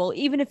transferable,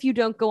 even if you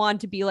don't go on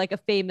to be like a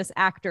famous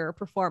actor or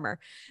performer.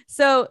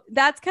 So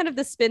that's kind of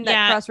the spin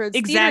that Crossroads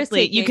Theater is exactly.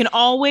 taking. You can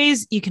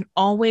always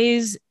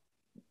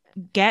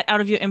get out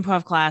of your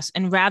improv class,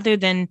 and rather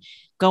than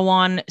go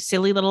on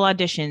silly little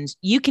auditions,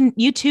 you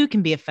too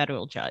can be a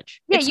federal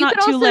judge. Yeah, it's you not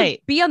could too also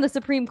late. be on the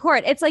Supreme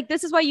Court. It's like,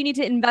 this is why you need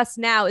to invest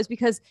now, is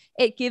because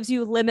it gives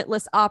you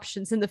limitless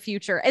options in the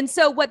future. And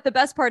so what the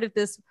best part of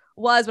this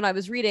was, when I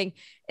was reading,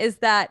 is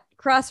that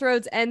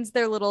Crossroads ends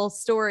their little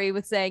story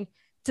with saying,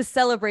 to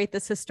celebrate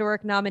this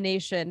historic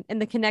nomination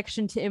and the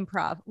connection to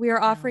improv, we are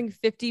offering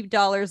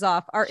 $50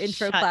 off our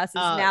intro Shut classes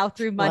up. now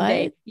through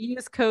Monday. What?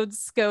 Use code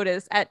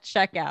SCOTUS at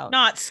checkout.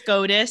 Not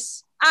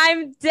SCOTUS.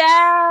 I'm dead.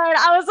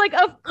 I was like,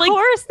 of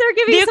course they're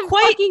giving they're some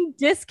quite- fucking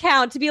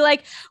discount to be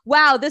like,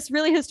 wow, this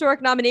really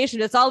historic nomination.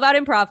 It's all about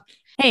improv.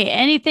 Hey,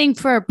 anything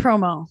for a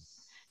promo.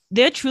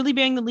 They're truly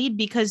bearing the lead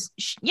because,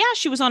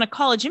 she was on a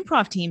college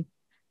improv team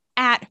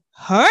at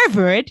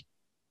Harvard.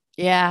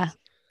 Yeah.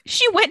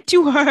 She went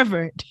to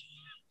Harvard.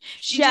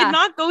 She Yeah. did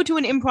not go to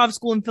an improv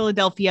school in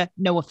Philadelphia.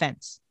 No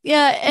offense.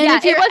 Yeah. And Yeah,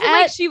 if you're it wasn't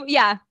like at- she,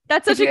 yeah,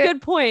 that's such if a you're-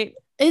 good point.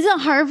 isn't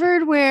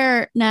Harvard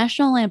where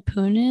National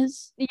Lampoon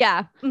is?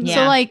 Yeah. Mhm. Yeah.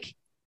 So like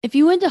if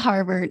you went to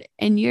Harvard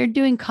and you're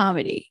doing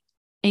comedy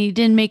and you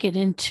didn't make it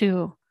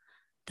into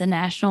the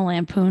National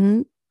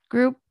Lampoon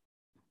group,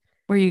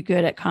 were you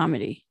good at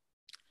comedy?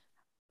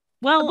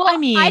 Well, Well, I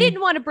mean, I didn't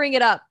want to bring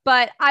it up,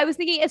 but I was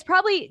thinking it's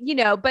probably,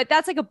 but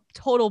that's like a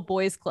total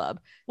boys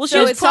club. Well, she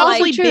so was it's also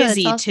probably true. It's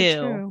busy also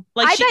too. true.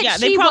 Like, I bet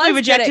they she probably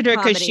was good rejected at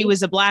her because she comedy.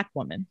 was a Black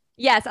woman.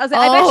 Yes. I bet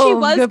she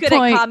was good good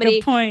point, at comedy.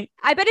 Good point.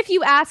 I bet if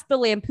you ask the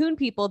Lampoon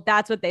people,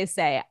 that's what they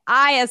say.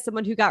 I, as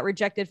someone who got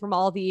rejected from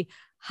all the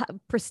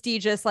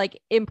prestigious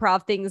like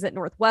improv things at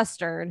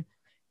Northwestern,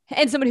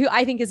 and someone who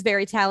I think is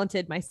very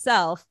talented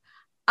myself,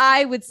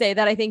 I would say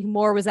that I think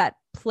more was at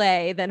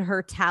play than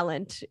her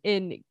talent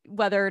in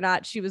whether or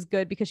not she was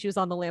good because she was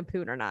on the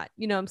Lampoon or not.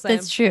 You know what I'm saying?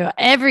 That's true.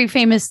 Every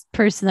famous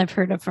person I've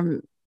heard of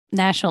from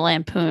National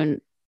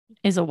Lampoon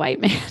is a white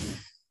man.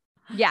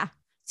 Yeah.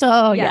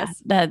 So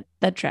Yes. yeah,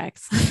 that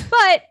tracks.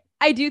 But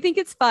I do think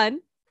it's fun.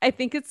 I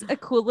think it's a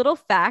cool little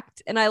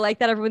fact. And I like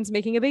that everyone's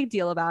making a big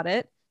deal about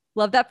it.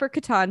 Love that for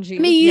Ketanji. I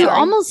mean, you Sorry.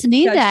 almost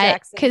need Judge that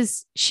Jackson.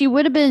 because she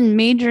would have been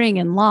majoring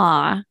in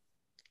law,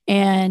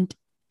 and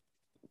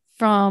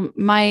from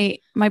my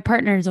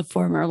partner is a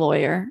former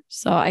lawyer,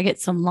 so I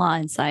get some law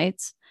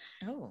insights.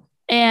 Oh.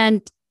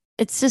 And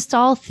it's just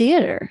all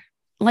theater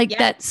like Yeah.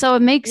 that. So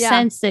it makes Yeah.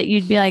 sense that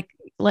you'd be like,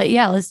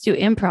 let's do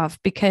improv,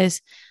 because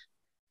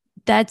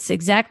that's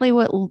exactly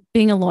what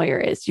being a lawyer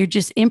is. You're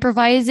just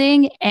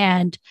improvising,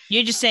 and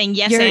You're just saying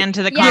yes You're- and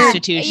to the Yeah.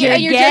 Constitution. Yeah,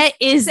 your you're get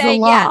is the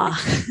saying, law.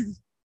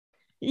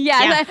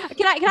 Yeah.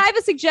 Can I have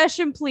a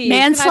suggestion, please?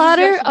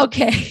 Manslaughter? Can I have a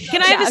Okay.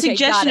 Can I have a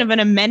suggestion of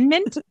an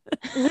amendment?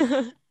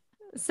 suggestion?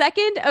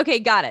 Second? Okay,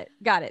 got it.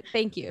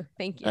 Thank you.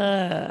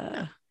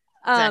 Exactly.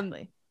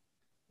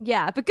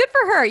 Yeah, but good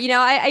for her. You know,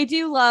 I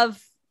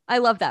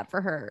love that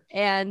for her.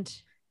 And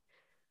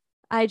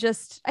I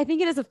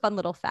think it is a fun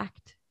little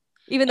fact,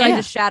 even though I Yeah.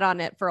 just shat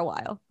on it for a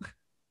while.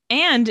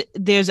 And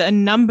there's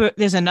another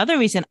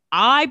reason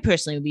I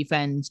personally would be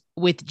friends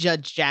with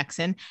Judge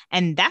Jackson,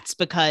 and that's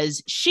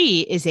because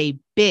she is a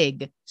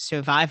big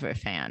Survivor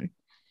fan.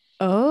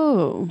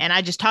 Oh. And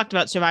I just talked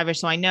about Survivor,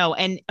 so I know.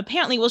 And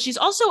apparently, she's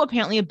also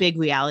apparently a big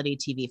reality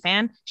TV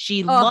fan.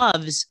 She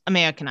loves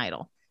American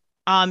Idol.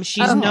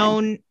 She's Okay.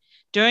 known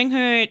during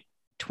her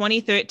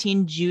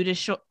 2013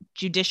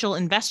 judicial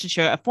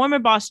investiture, a former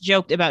boss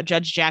joked about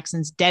Judge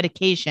Jackson's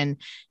dedication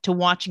to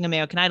watching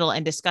American Idol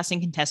and discussing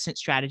contestant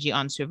strategy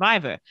on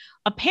Survivor.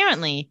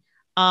 Apparently,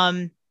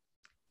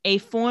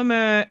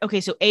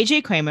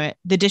 AJ Kramer,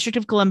 the District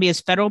of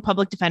Columbia's federal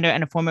public defender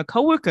and a former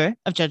coworker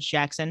of Judge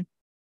Jackson,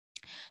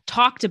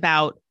 talked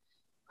about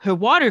her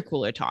water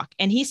cooler talk.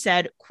 And he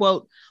said,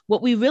 quote,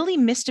 "What we really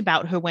missed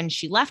about her when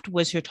she left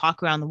was her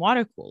talk around the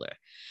water cooler.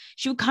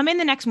 She would come in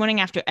the next morning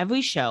after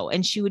every show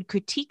and she would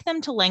critique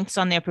them to lengths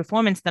on their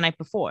performance the night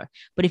before.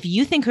 But if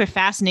you think her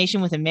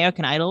fascination with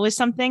American Idol is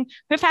something,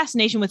 her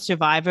fascination with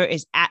Survivor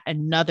is at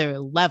another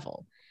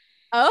level."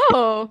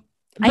 Oh,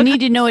 I need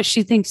to know what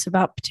she thinks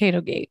about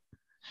Potato Gate.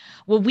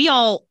 Well, we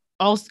all,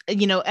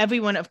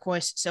 everyone, of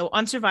course. So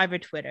on Survivor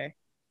Twitter,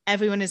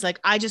 everyone is like,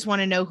 I just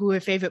want to know who her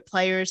favorite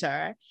players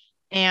are.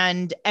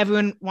 And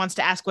everyone wants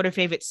to ask what her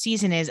favorite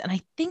season is. And I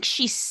think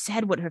she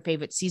said what her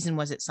favorite season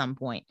was at some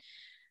point,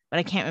 but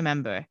I can't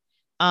remember.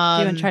 Do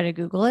you want to try to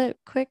Google it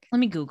quick? Let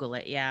me Google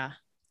it. Yeah.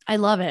 I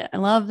love it. I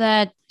love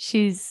that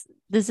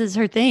this is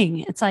her thing.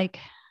 It's like,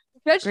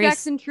 Judge Grace-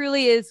 Jackson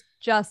truly is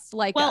just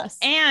like Well, us.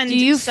 and do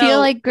you so- feel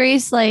like,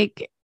 Grace,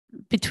 like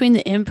between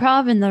the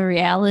improv and the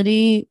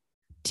reality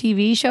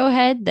TV show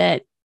head,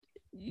 that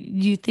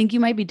you think you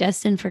might be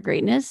destined for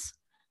greatness?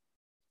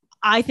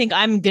 I think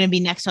I'm going to be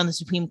next on the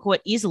Supreme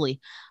Court easily.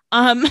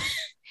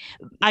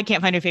 I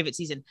can't find her favorite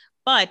season,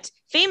 but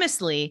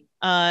famously,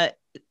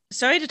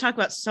 sorry to talk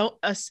about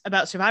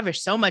about Survivor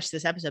so much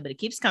this episode, but it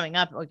keeps coming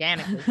up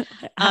organically.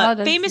 How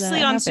does Famously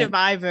that on happen?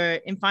 Survivor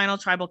in Final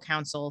Tribal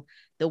Council,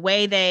 the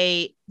way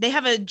they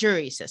have a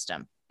jury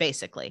system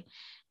basically,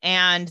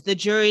 and the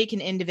jury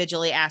can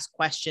individually ask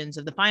questions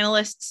of the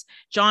finalists.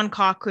 John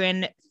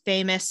Cochran,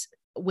 famous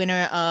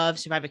winner of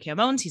Survivor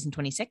Cameron season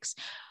 26,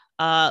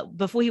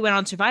 before he went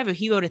on Survivor,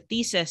 he wrote a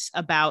thesis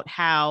about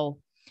how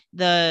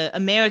the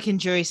American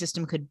jury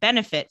system could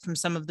benefit from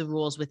some of the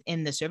rules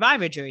within the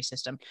Survivor jury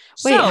system.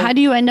 Wait, So how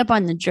do you end up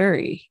on the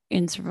jury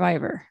in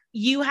Survivor?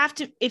 you have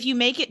to, if you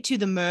make it to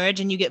the merge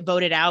and you get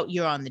voted out,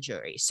 you're on the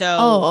jury.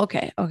 So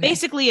Okay.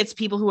 basically it's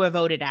people who are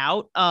voted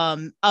out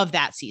of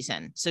that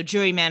season. So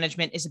jury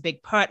management is a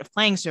big part of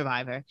playing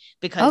Survivor,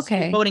 because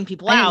you're voting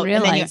people I didn't out and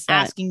then you're realize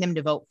that. asking them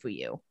to vote for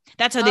you.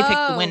 That's how they pick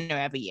the Oh. winner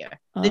every year.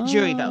 The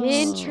jury votes.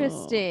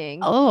 Interesting.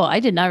 Oh, I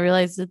did not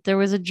realize that there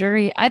was a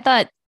jury. I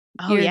thought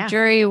Oh, your yeah.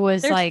 jury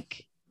was There's-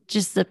 like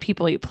just the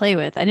people you play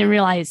with. I didn't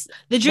realize.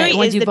 The jury that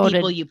once is you the voted-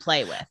 people you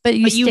play with. But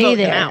you you stay vote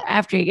them there out.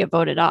 after you get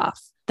voted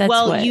off. That's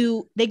well,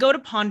 what. they go to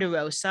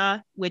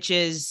Ponderosa, which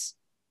is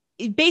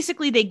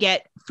basically they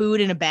get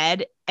food and a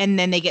bed, and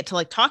then they get to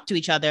like talk to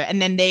each other,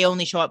 and then they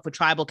only show up for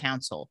tribal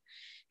council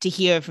to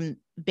hear from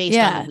based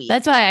on the week.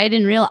 That's why I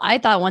didn't realize. I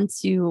thought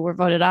once you were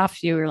voted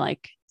off, you were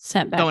like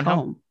sent back Going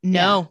home.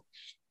 No.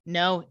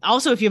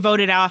 Also, if you're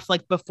voted off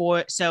like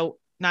before, so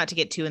not to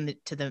get too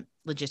into the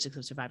logistics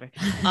of Survivor,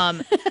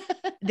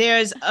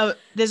 there's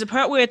a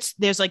part where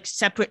there's like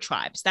separate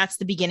tribes. That's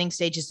the beginning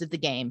stages of the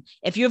game.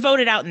 If you're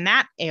voted out in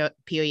that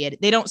period,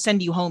 they don't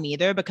send you home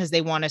either, because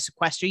they want to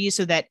sequester you,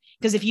 so that,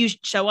 because if you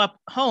show up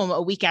home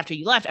a week after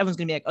you left, everyone's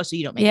gonna be like, oh, so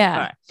you don't make it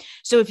far.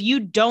 So if you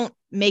don't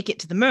make it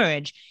to the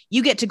merge,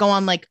 you get to go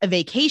on like a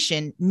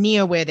vacation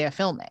near where they're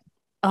filming.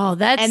 Oh,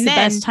 that's And the then-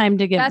 best time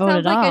to get That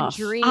voted sounds like off. a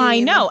dream. I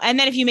know. And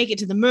then if you make it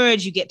to the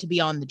merge, you get to be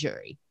on the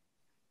jury.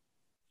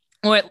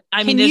 Or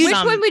I mean, Can there's you- Which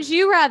some. one would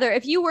you rather,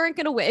 if you weren't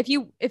going to win,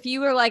 if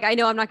you were like, I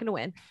know I'm not going to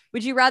win,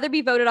 would you rather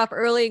be voted off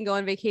early and go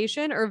on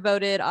vacation, or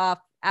voted off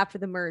after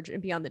the merge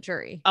and be on the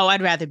jury? Oh,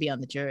 I'd rather be on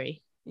the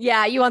jury.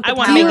 Yeah, you want the I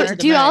wanna Do make it power. to you,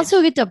 the do you merge.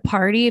 also get to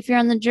party if you're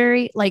on the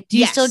jury? Like, do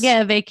you still Yes.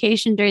 get a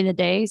vacation during the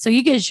day? So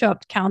you get to show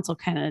up to council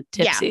kind of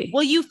tipsy. Yeah.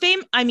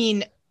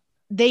 Well,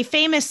 they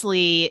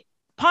famously,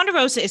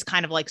 Ponderosa is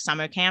kind of like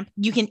summer camp.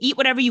 You can eat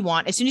whatever you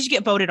want. As soon as you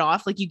get voted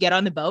off, like you get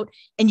on the boat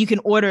and you can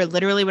order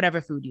literally whatever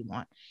food you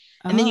want.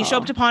 And then you show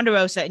up Oh. to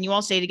Ponderosa and you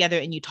all stay together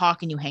and you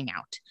talk and you hang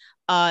out.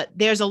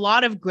 There's a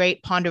lot of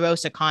great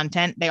Ponderosa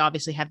content. They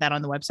obviously have that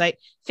on the website.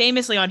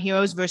 Famously on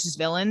Heroes versus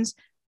Villains,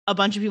 a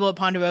bunch of people at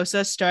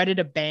Ponderosa started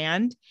a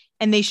band,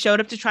 and they showed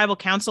up to tribal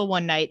council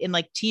one night in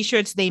like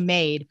t-shirts they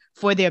made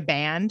for their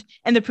band.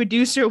 And the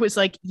producer was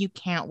like, you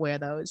can't wear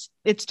those.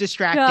 It's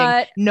distracting.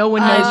 Shut No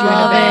one knows I you're in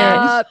a love band.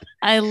 Up.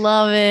 I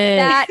love it.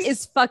 That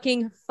is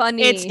fucking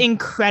funny. It's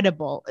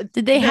incredible.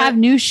 Did they have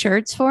new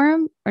shirts for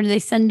him, or did they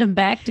send them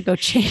back to go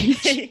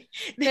change? they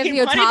They have to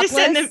go wanted to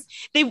send them.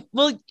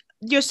 topless?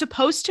 You're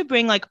supposed to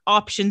bring like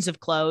options of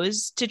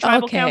clothes to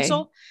tribal Okay.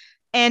 council.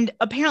 And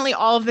apparently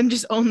all of them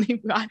just only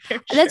brought their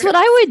That's what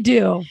shirts. I would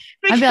do.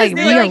 I'd be like, Because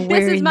They're we are like, this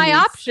is wearing my these.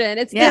 option.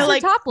 It's Yeah. this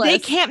like, or topless. they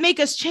can't make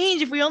us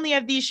change if we only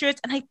have these shirts.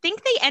 And I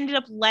think they ended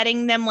up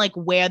letting them like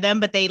wear them,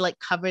 but they like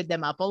covered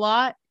them up a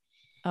lot.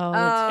 Oh,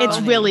 that's It's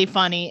funny. really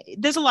funny.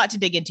 There's a lot to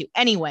dig into.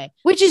 Anyway,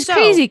 Which is so-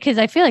 crazy because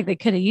I feel like they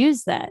could have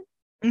used that.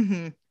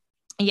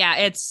 yeah,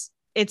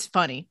 it's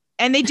funny.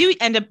 And they did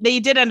end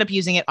up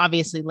using it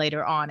obviously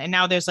later on. And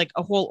now there's like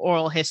a whole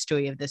oral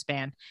history of this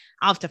band.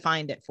 I'll have to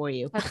find it for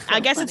you. That's so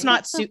I guess it's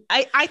funny.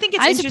 not I think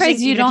it's I'm interesting surprised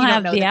you even if don't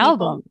have know the people.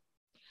 album.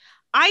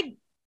 I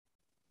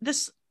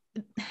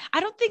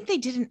don't think they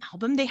did an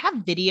album. They have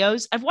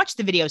videos. I've watched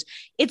the videos.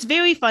 It's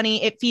very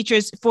funny. It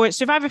features, for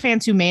Survivor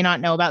fans who may not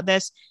know about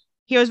this,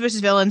 Heroes versus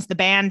Villains, the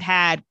band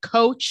had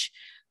Coach,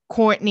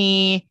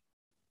 Courtney,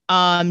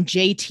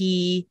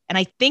 JT, and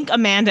I think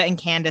Amanda and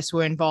Candace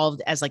were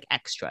involved as like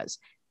extras.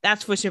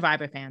 That's for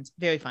Survivor fans.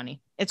 Very funny.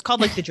 It's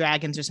called like the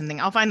Dragons or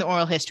something. I'll find the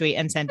oral history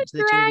and send it to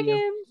the two of you.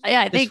 Dragon. Yeah,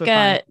 I Just think for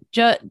fun.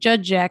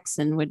 Judge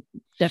Jackson would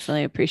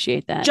definitely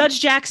appreciate that. Judge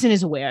Jackson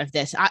is aware of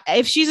this.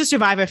 If she's a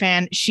Survivor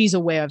fan, she's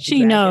aware of the She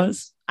Dragons.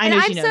 knows. I And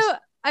know she knows.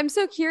 I'm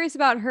so curious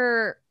about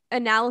her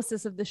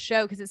analysis of the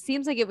show because it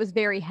seems like it was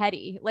very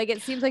heady. Like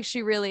it seems like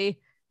she really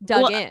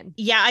dug Well, in.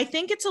 Yeah, I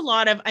think it's a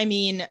lot of, I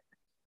mean,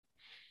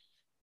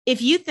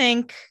 if you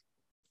think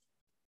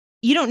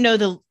you don't know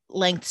the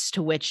lengths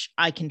to which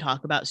I can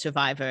talk about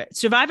Survivor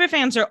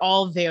fans are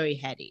all very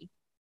heady.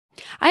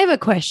 I have a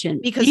question.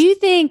 Because do you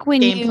think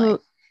when gameplay.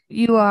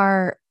 you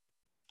are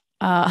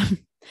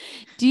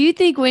do you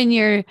think when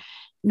you're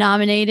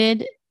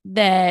nominated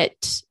that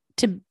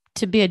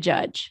to be a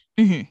judge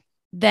Mhm.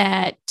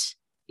 that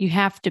you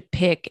have to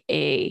pick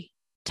a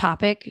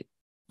topic,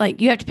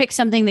 like you have to pick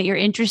something that you're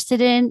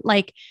interested in,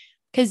 like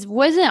because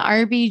wasn't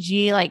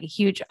RBG like a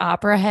huge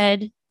opera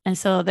head, and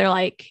so they're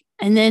like,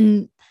 and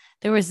then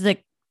there was the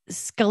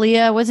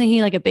Scalia, wasn't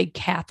he like a big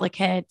Catholic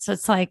head? So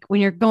it's like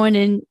when you're going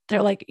in,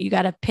 they're like, you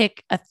got to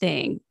pick a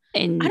thing.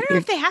 And I don't know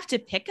if they have to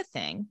pick a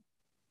thing.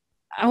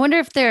 I wonder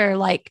if they're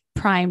like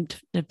primed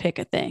to pick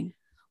a thing.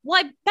 Well,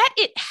 I bet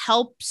it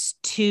helps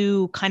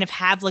to kind of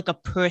have like a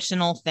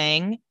personal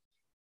thing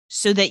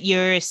so that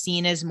you're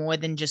seen as more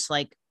than just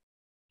like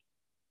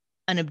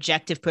an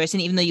objective person,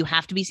 even though you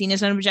have to be seen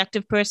as an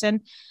objective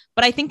person.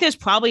 But I think there's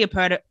probably a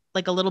part of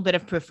like a little bit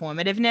of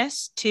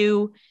performativeness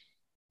to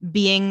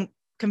being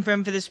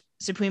confirmed for the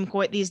Supreme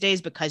Court these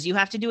days because you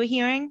have to do a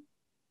hearing.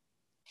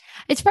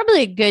 It's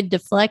probably a good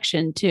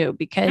deflection too,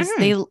 because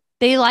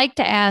they like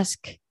to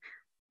ask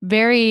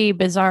very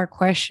bizarre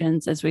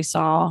questions, as we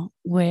saw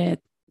with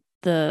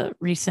the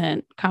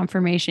recent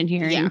confirmation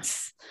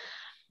hearings,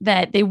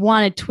 that they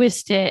want to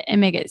twist it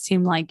and make it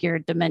seem like you're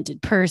a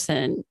demented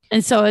person.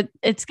 And so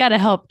it's got to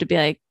help to be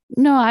like,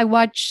 no, I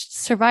watch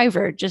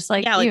Survivor just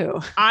like you.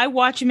 I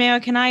watch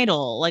American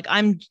Idol. Like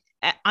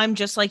I'm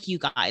just like you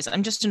guys.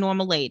 I'm just a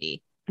normal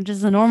lady. I'm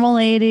just a normal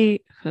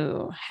lady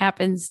who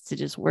happens to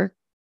just work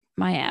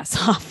my ass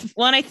off.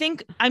 Well, and I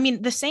think, I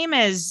mean, the same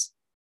as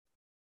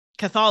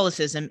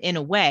Catholicism in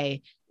a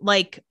way,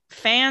 like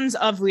fans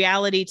of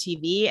reality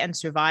TV and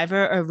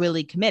Survivor are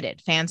really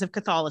committed. Fans of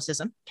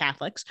Catholicism,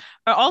 Catholics,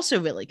 are also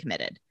really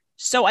committed.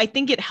 So I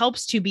think it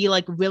helps to be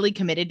like really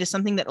committed to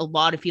something that a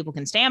lot of people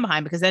can stand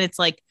behind, because then it's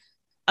like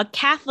a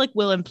Catholic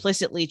will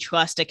implicitly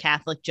trust a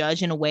Catholic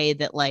judge in a way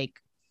that like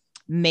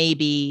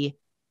maybe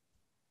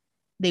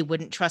they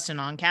wouldn't trust a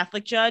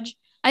non-Catholic judge.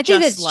 I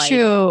think Just that's like-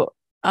 true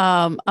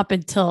up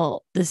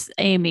until this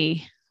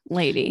Amy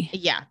lady.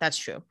 Yeah, that's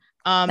true.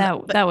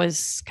 That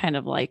was kind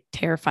of like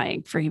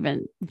terrifying for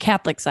even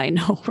Catholics I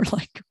know. Were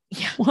like,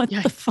 what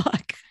the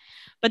fuck?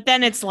 But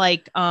then it's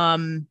like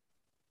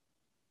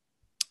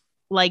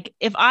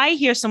if I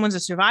hear someone's a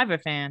Survivor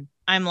fan,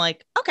 I'm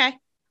like, okay,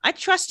 I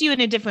trust you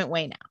in a different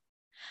way now.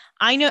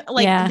 I know,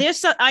 like,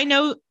 I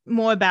know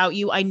more about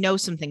you. I know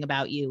something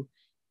about you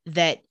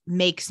that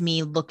makes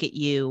me look at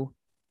you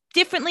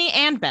differently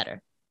and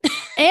better.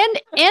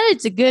 and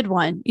it's a good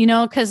one, you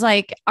know, because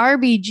like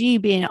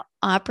RBG being an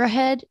opera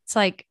head, it's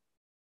like,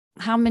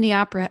 how many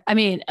opera? I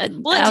mean, How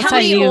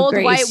many old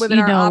white women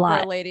are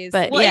opera ladies?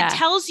 But it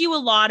tells you a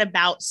lot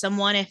about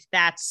someone if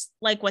that's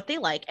like what they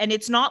like, and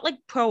it's not like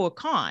pro or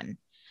con,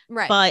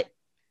 right? But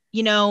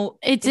you know,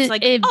 it's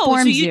like, it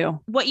informs you.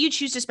 What you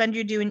choose to spend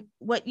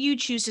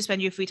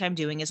your free time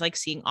doing is like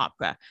seeing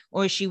opera,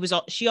 or she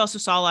also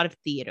saw a lot of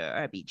theater.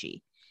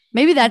 RBG.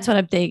 Maybe that's what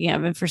I'm thinking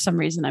of, and for some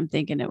reason, I'm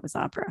thinking it was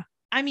opera.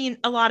 I mean,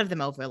 a lot of them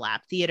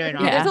overlap. Theater and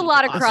There's a opera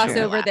lot of also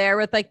crossover overlap. there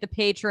with like the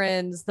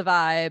patrons, the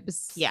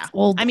vibes. Yeah.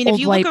 Old, I mean, if old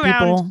you look white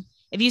around, people.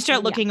 if you start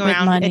Yeah. looking With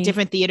around money. at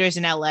different theaters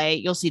in LA,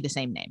 you'll see the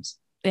same names.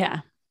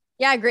 Yeah.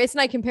 Yeah, Grace and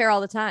I compare all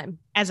the time.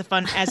 As a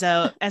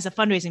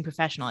fundraising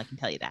professional, I can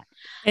tell you that.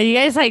 And you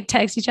guys like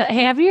text each other.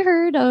 Hey, have you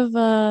heard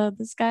of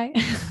this guy?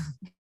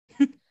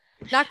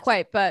 Not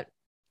quite, but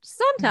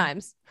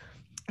sometimes.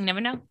 You never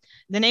know.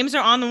 The names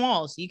are on the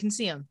walls. You can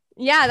see them.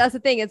 Yeah, that's the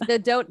thing. It's the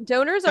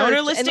donors are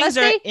Donor listings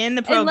are in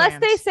the program. unless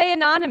they say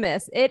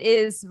anonymous, it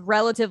is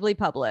relatively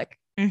public.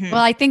 Mhm.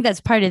 Well, I think that's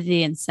part of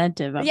the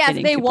incentive. Of Yes,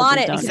 getting they people want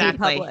to it to donate. be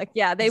Exactly. public.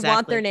 Yeah, they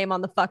want their name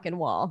on the fucking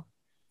wall.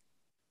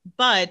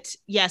 But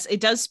yes, it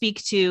does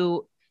speak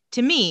to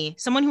me,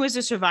 someone who is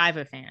a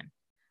Survivor fan.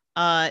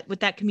 What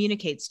that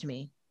communicates to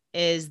me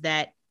is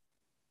that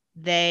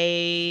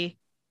they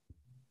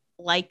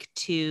like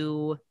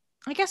to.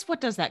 I guess what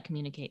does that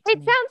communicate to It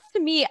me? sounds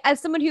to me, as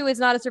someone who is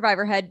not a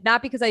Survivor head,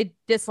 not because I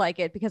dislike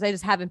it, because I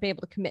just haven't been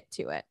able to commit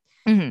to it.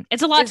 Mhm.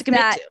 It's a lot Is to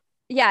commit that- to.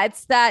 Yeah,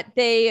 it's that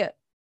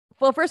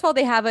well, first of all,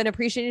 they have an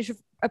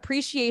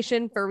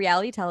appreciation for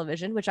reality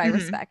television, which I Mhm.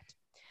 respect.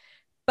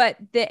 But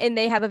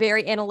they have a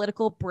very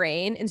analytical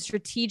brain and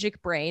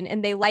strategic brain,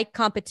 and they like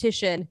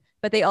competition,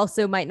 but they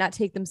also might not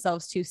take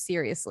themselves too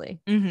seriously.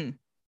 Mm-hmm.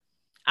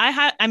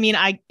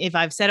 If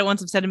I've said it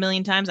once, I've said it a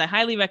million times. I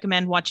highly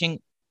recommend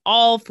watching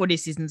all 40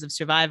 seasons of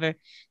Survivor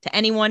to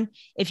anyone.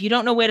 If you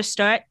don't know where to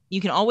start, you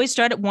can always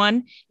start at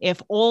 1.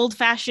 If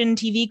old-fashioned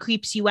TV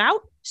creeps you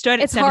out, start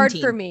at It's 17. hard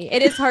for me.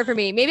 It is hard for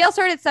me. Maybe I'll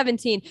start at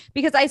 17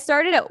 because I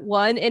started at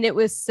 1 and it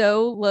was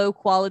so low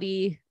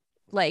quality,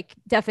 like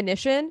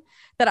definition,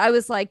 that I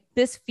was like,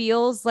 this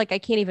feels like I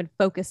can't even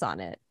focus on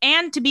it.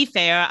 And to be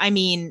fair, I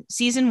mean,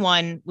 season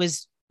 1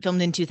 was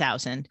filmed in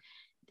 2000.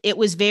 It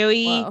was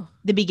the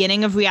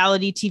beginning of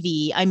reality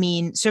TV. I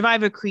mean,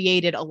 Survivor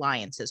created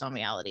alliances on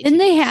reality Didn't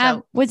TV. they have?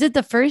 So, Was it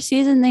the first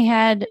season they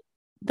had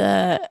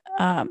the?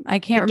 I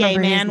can't The gay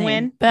remember his man name,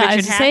 win? but I Richard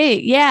was Hatch?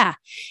 saying, yeah,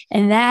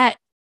 and that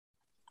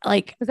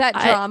like Was that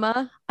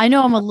drama? I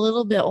know I'm a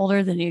little bit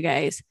older than you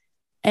guys,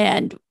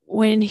 and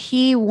when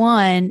he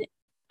won,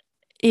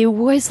 it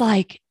was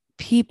like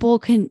people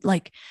can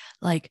like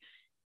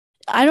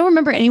I don't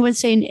remember anyone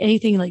saying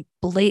anything like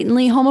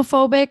blatantly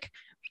homophobic,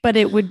 but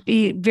it would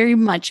be very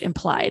much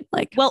implied.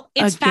 Like, well,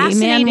 it's a gay man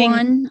fascinating.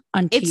 won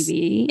on It's-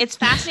 TV. It's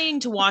fascinating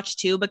to watch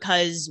too,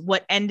 because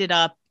what ended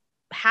up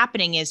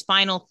happening is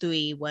final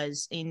 3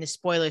 was in the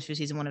spoilers for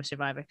season 1 of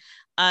Survivor.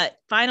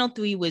 Final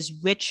 3 was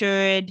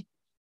Richard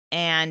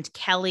and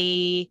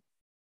Kelly,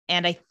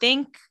 and I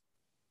think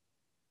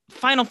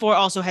final 4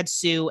 also had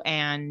Sue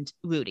and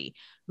Rudy.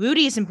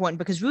 Rudy is important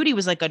because Rudy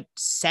was like a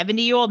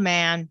 70-year-old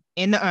man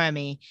in the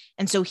army,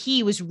 and so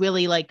he was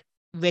really like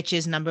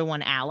Rich's number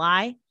 1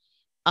 ally.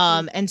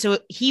 And so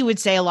he would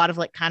say a lot of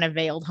like kind of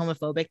veiled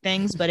homophobic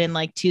things, but in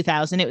like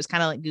 2000, it was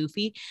kind of like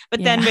goofy.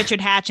 But then Yeah.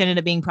 Richard Hatch ended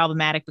up being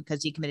problematic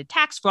because he committed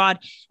tax fraud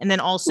and then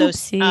also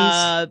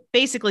Oopsies.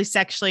 basically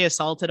sexually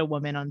assaulted a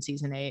woman on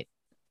season 8.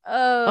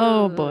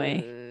 Oh,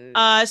 boy.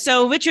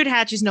 So Richard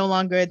Hatch is no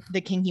longer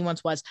the king he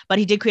once was, but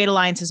he did create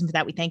alliances, and for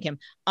that we thank him.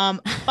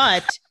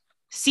 But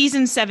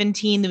season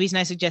 17, the reason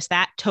I suggest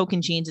that,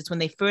 Token Genes, it's when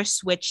they first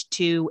switched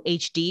to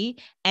HD,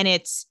 and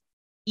it's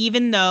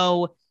even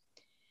though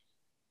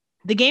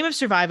the game of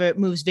Survivor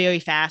moves very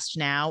fast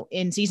now.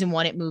 In season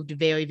 1, it moved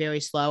very, very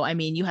slow. I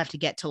mean, you have to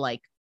get to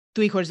like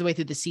 3/4 of the way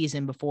through the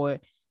season before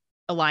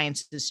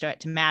alliances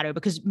start to matter,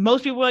 because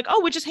most people were like, oh,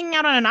 we're just hanging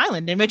out on an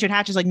island. And Richard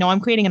Hatch is like, no, I'm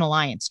creating an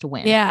alliance to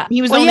win. Yeah.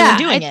 He was the only one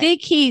doing I it.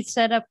 think he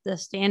set up the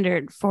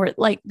standard for it.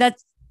 Like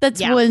that's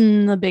Yeah.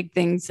 one of the big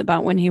things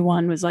about when he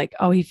won was like,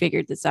 oh, he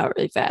figured this out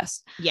really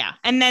fast. Yeah.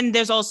 And then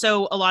there's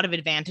also a lot of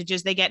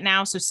advantages they get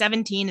now. So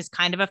 17 is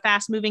kind of a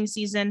fast moving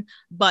season,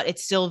 but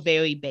it's still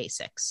very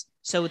basics.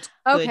 So it's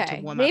good to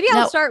Okay. warm Maybe up.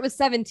 I'll Now- start with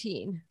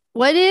 17.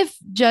 What if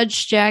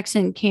Judge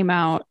Jackson came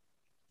out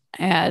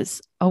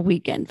as a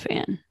Weekend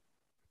fan?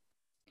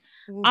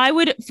 I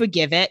would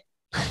forgive it.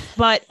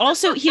 But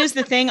also, here's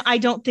the thing. I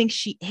don't think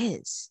she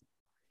is.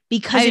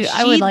 Because if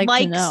I would she like to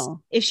likes,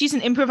 know. if she's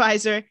an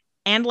improviser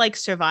and like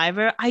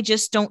Survivor, I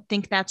just don't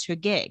think that's her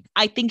gig.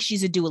 I think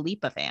she's a Dua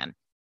Lipa fan.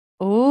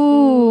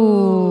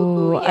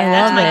 Ooh, I yeah.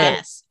 That's love my it.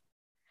 guess.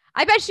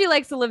 I bet she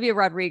likes Olivia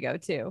Rodrigo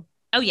too.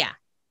 Oh, yeah.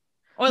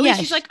 Or at Yeah, least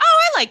she's like,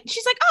 oh,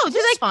 she's like, oh,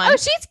 this is fun. Oh,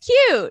 she's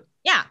cute.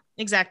 Yeah,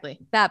 exactly.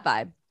 That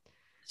vibe.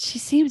 She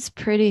seems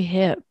pretty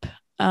hip.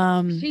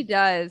 She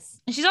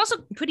does. And she's also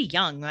pretty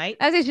young, right?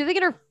 I was like, she's like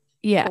in her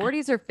Yeah.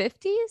 40s or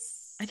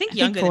 50s. I think I think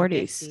younger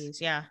 40s. than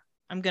 50s. Yeah.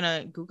 I'm going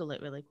to Google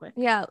it really quick.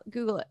 Yeah,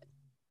 Google it.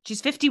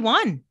 She's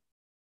 51.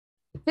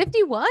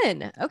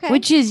 51. Okay.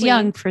 Which is Queen.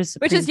 young for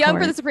Supreme Which is young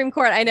Court. for the Supreme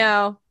Court. I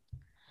know.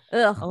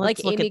 Ugh, Well, like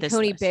let's look Amy at this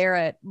Coney list.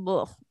 Barrett.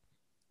 Ugh.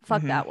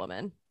 Fuck Mhm. that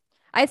woman.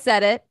 I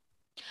said it.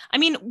 I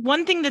mean,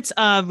 one thing that's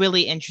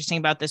really interesting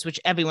about this, which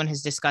everyone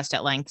has discussed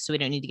at length, so we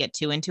don't need to get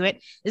too into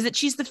it, is that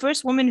she's the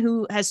first woman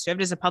who has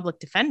served as a public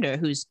defender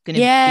who's going to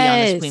be on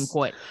the Supreme Yes.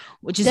 Court,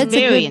 which is That's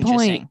very a good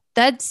interesting.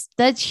 point.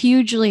 That's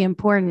hugely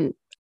important.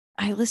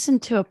 I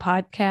listened to a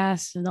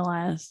podcast in the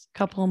last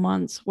couple of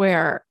months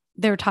where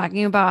they're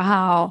talking about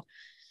how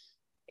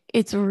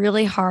it's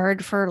really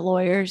hard for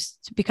lawyers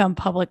to become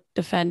public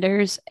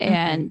defenders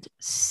and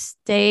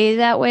stay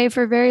that way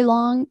for very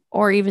long,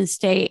 or even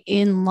stay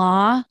in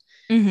law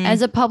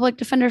as a public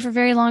defender for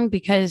very long,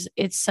 because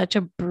it's such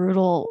a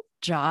brutal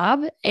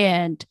job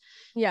and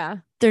Yeah.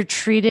 they're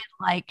treated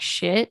like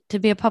shit to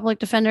be a public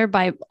defender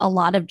by a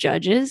lot of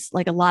judges.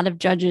 Like a lot of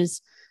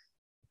judges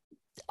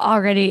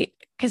already,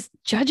 because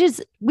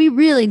judges, we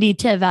really need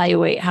to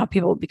evaluate how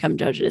people become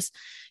judges,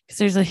 because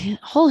there's a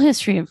whole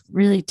history of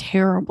really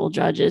terrible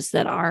judges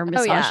that are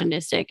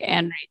misogynistic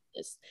and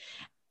racist,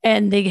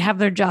 and they have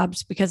their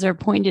jobs because they're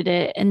appointed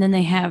it, and then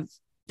they have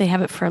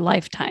it for a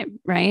lifetime,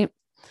 right?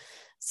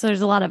 So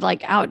there's a lot of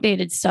like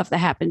outdated stuff that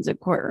happens in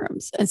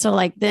courtrooms. And so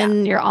like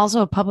then you're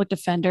also a public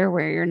defender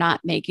where you're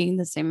not making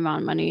the same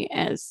amount of money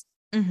as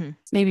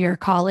maybe your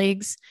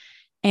colleagues,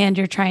 and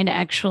you're trying to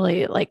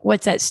actually like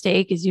what's at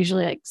stake is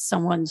usually like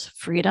someone's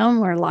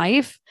freedom or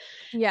life.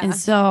 Yeah. And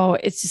so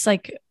it's just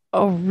like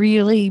a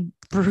really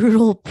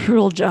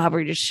brutal job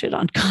where you just shit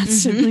on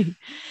constantly.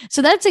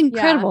 So that's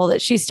incredible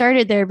that she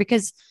started there,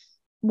 because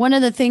one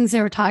of the things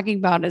they were talking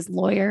about as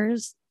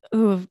lawyers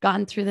who have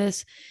gone through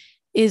this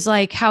is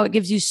like how it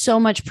gives you so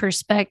much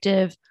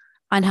perspective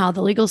on how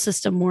the legal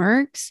system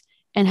works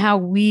and how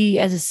we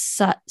as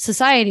a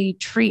society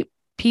treat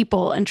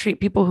people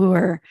who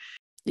are,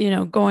 you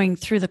know, going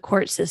through the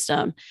court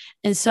system.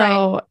 And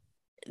so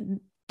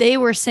they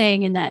were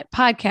saying in that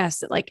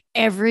podcast that like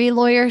every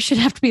lawyer should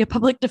have to be a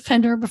public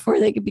defender before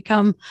they could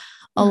become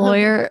a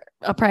lawyer,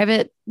 a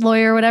private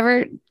lawyer,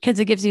 whatever, because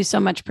it gives you so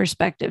much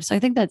perspective. So I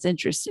think that's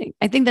interesting.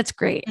 I think that's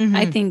great.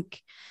 I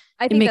think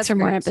it makes her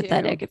more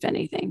empathetic, if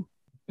anything.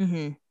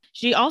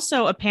 She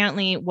also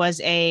apparently was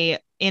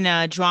in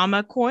a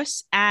drama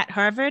course at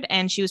Harvard,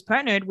 and she was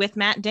partnered with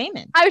Matt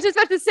Damon. I was just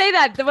about to say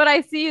that. What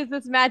I see is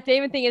this Matt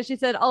Damon thing, and she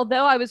said,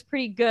 although I was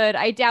pretty good,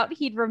 I doubt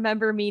he'd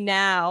remember me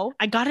now.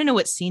 I gotta know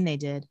what scene they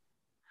did.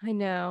 I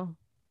know.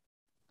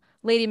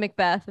 Lady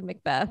Macbeth and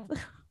Macbeth. Oh,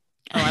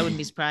 I wouldn't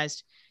be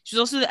surprised. She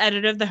was also the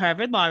editor of the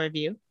Harvard Law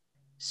Review,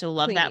 so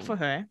love that for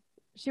her.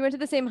 She went to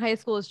the same high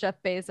school as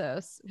Jeff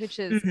Bezos, which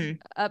is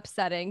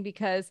upsetting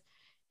because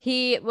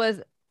he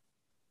was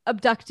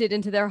abducted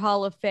into their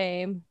Hall of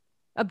Fame.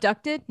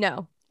 Abducted?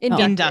 No.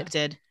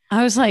 Inducted.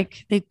 I was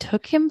like, they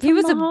took him from He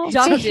was the Hall?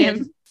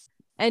 abducted.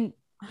 And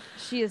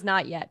she has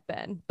not yet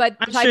been. But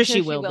I'm sure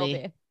she will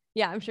be.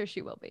 Yeah, I'm sure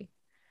she will be.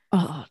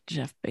 Oh,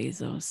 Jeff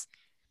Bezos.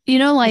 You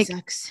know, like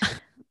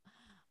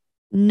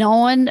no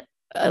one,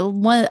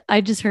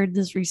 I just heard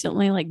this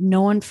recently, like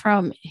no one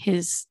from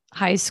his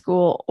high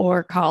school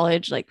or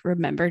college like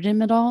remembered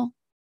him at all.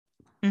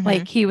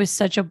 Like he was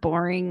such a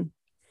boring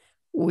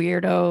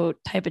weirdo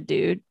type of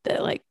dude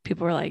that like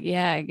people were like,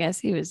 yeah, I guess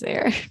he was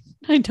there.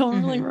 I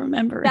don't really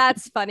remember.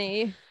 That's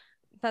funny.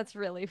 That's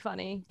really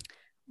funny.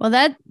 Well,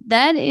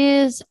 that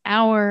is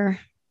our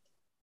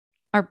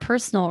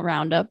personal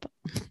roundup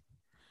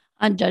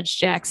on Judge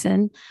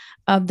Jackson.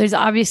 There's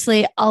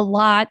obviously a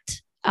lot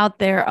out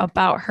there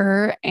about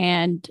her,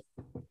 and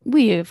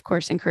we of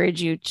course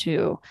encourage you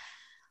to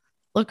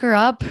look her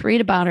up,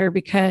 read about her,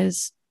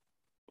 because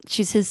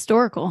she's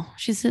historical.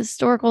 She's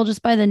historical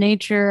just by the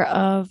nature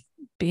of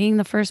being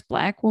the first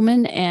Black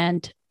woman,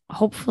 and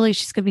hopefully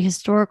she's going to be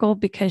historical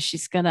because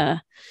she's going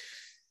to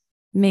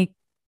make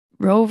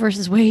Roe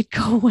versus Wade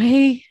go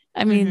away.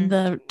 I mean,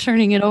 the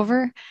turning it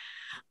over.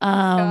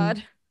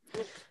 God.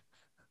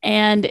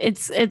 And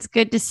it's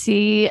good to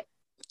see,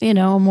 you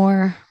know, a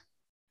more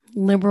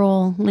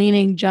liberal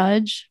leaning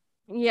judge.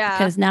 Yeah.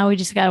 Because now we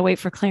just got to wait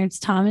for Clarence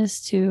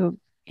Thomas to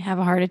have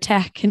a heart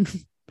attack and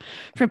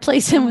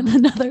replace him with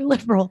another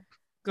liberal.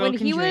 When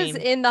he was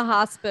in the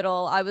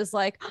hospital, I was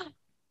like,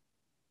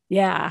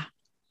 yeah.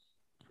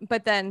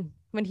 But then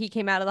when he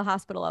came out of the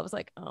hospital, I was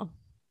like, oh.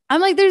 I'm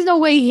like, there's no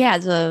way he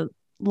has a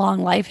long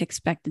life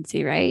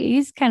expectancy, right?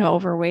 He's kind of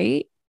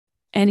overweight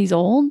and he's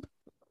old.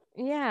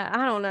 Yeah,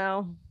 I don't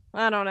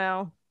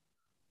know.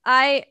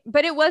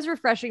 But it was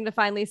refreshing to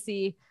finally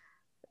see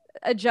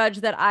a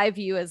judge that I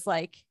view as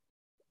like,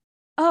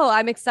 oh,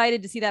 I'm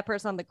excited to see that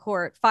person on the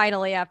court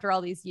finally after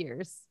all these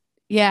years.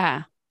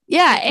 Yeah.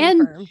 Yeah.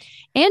 And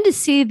to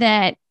see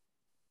that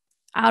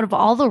out of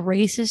all the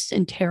racist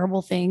and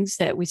terrible things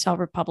that we saw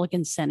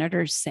Republican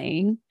senators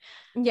saying,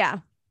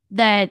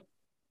 that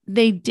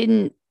they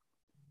didn't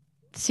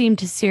seem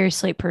to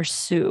seriously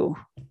pursue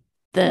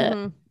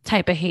the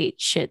type of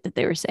hate shit that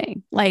they were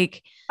saying.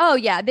 Like, oh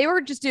yeah, they were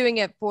just doing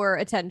it for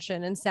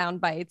attention and sound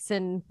bites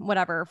and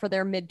whatever for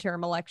their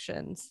midterm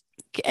elections.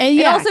 And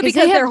yeah, and also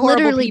because they're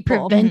literally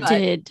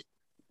prevented.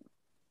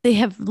 They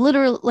have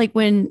literally, like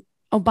when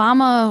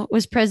Obama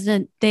was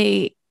president,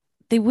 they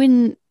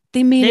made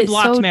it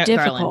so Merrick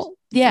difficult.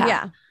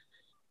 Garland.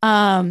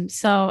 Yeah.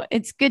 So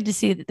it's good to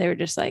see that they were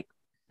just like,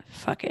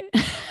 fuck it.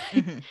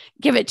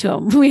 Give it to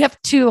them. We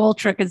have 2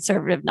 ultra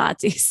conservative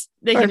Nazis,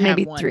 or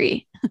maybe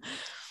 3.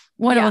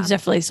 One of them's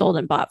definitely sold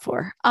and bought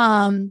for.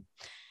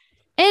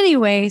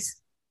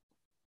 Anyways,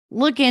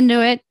 look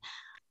into it.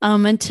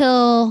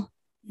 Until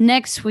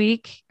next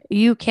week,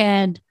 you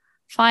can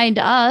find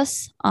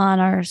us on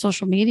our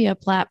social media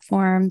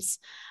platforms.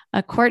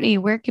 Courtney,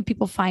 where can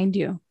people find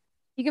you?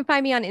 You can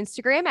find me on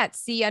Instagram at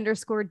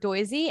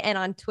C_Doisy and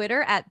on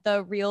Twitter at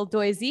The Real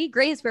Doisy.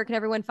 Grace, where can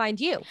everyone find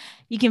you?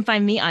 You can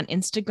find me on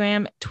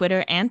Instagram,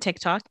 Twitter, and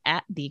TikTok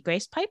at The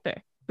Grace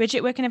Piper.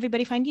 Bridget, where can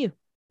everybody find you?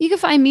 You can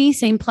find me,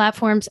 same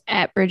platforms,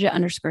 at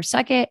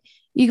Bridget_Suckett.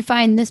 You can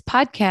find this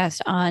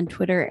podcast on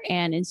Twitter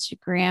and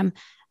Instagram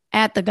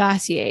at The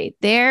Gossier.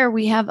 There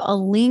we have a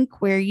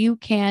link where you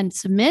can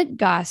submit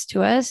goss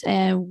to us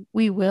and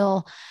we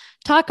will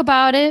talk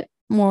about it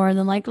more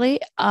than likely.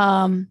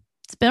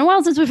 It's been a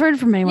while since we've heard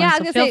from anyone,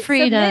 so feel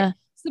free to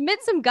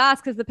submit some goss,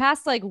 because the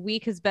past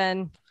week has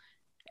been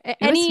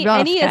was rough,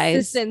 any guys.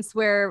 assistance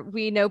where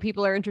we know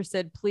people are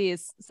interested.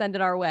 Please send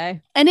it our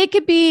way. And it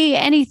could be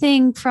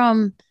anything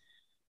from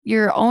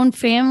your own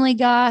family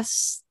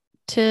goss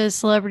to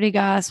celebrity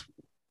goss.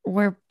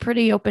 We're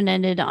pretty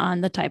open-ended on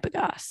the type of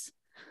goss.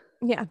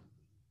 Yeah.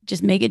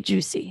 Just make it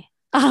juicy.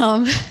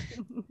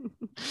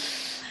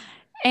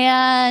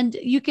 And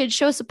you could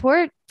show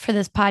support for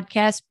this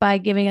podcast by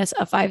giving us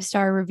a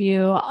 5-star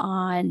review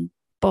on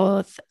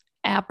both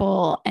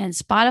Apple and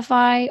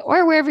Spotify,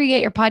 or wherever you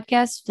get your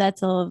podcasts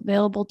that's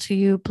available to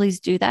you. Please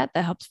do that.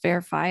 That helps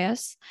verify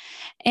us.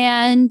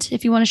 And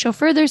if you want to show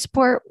further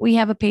support, we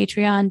have a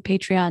Patreon,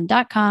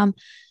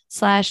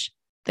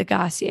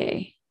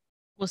 patreon.com/thegossier.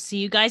 We'll see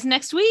you guys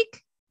next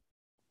week.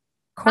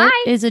 Court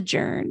Bye. is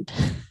adjourned.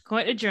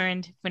 Court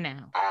adjourned for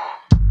now.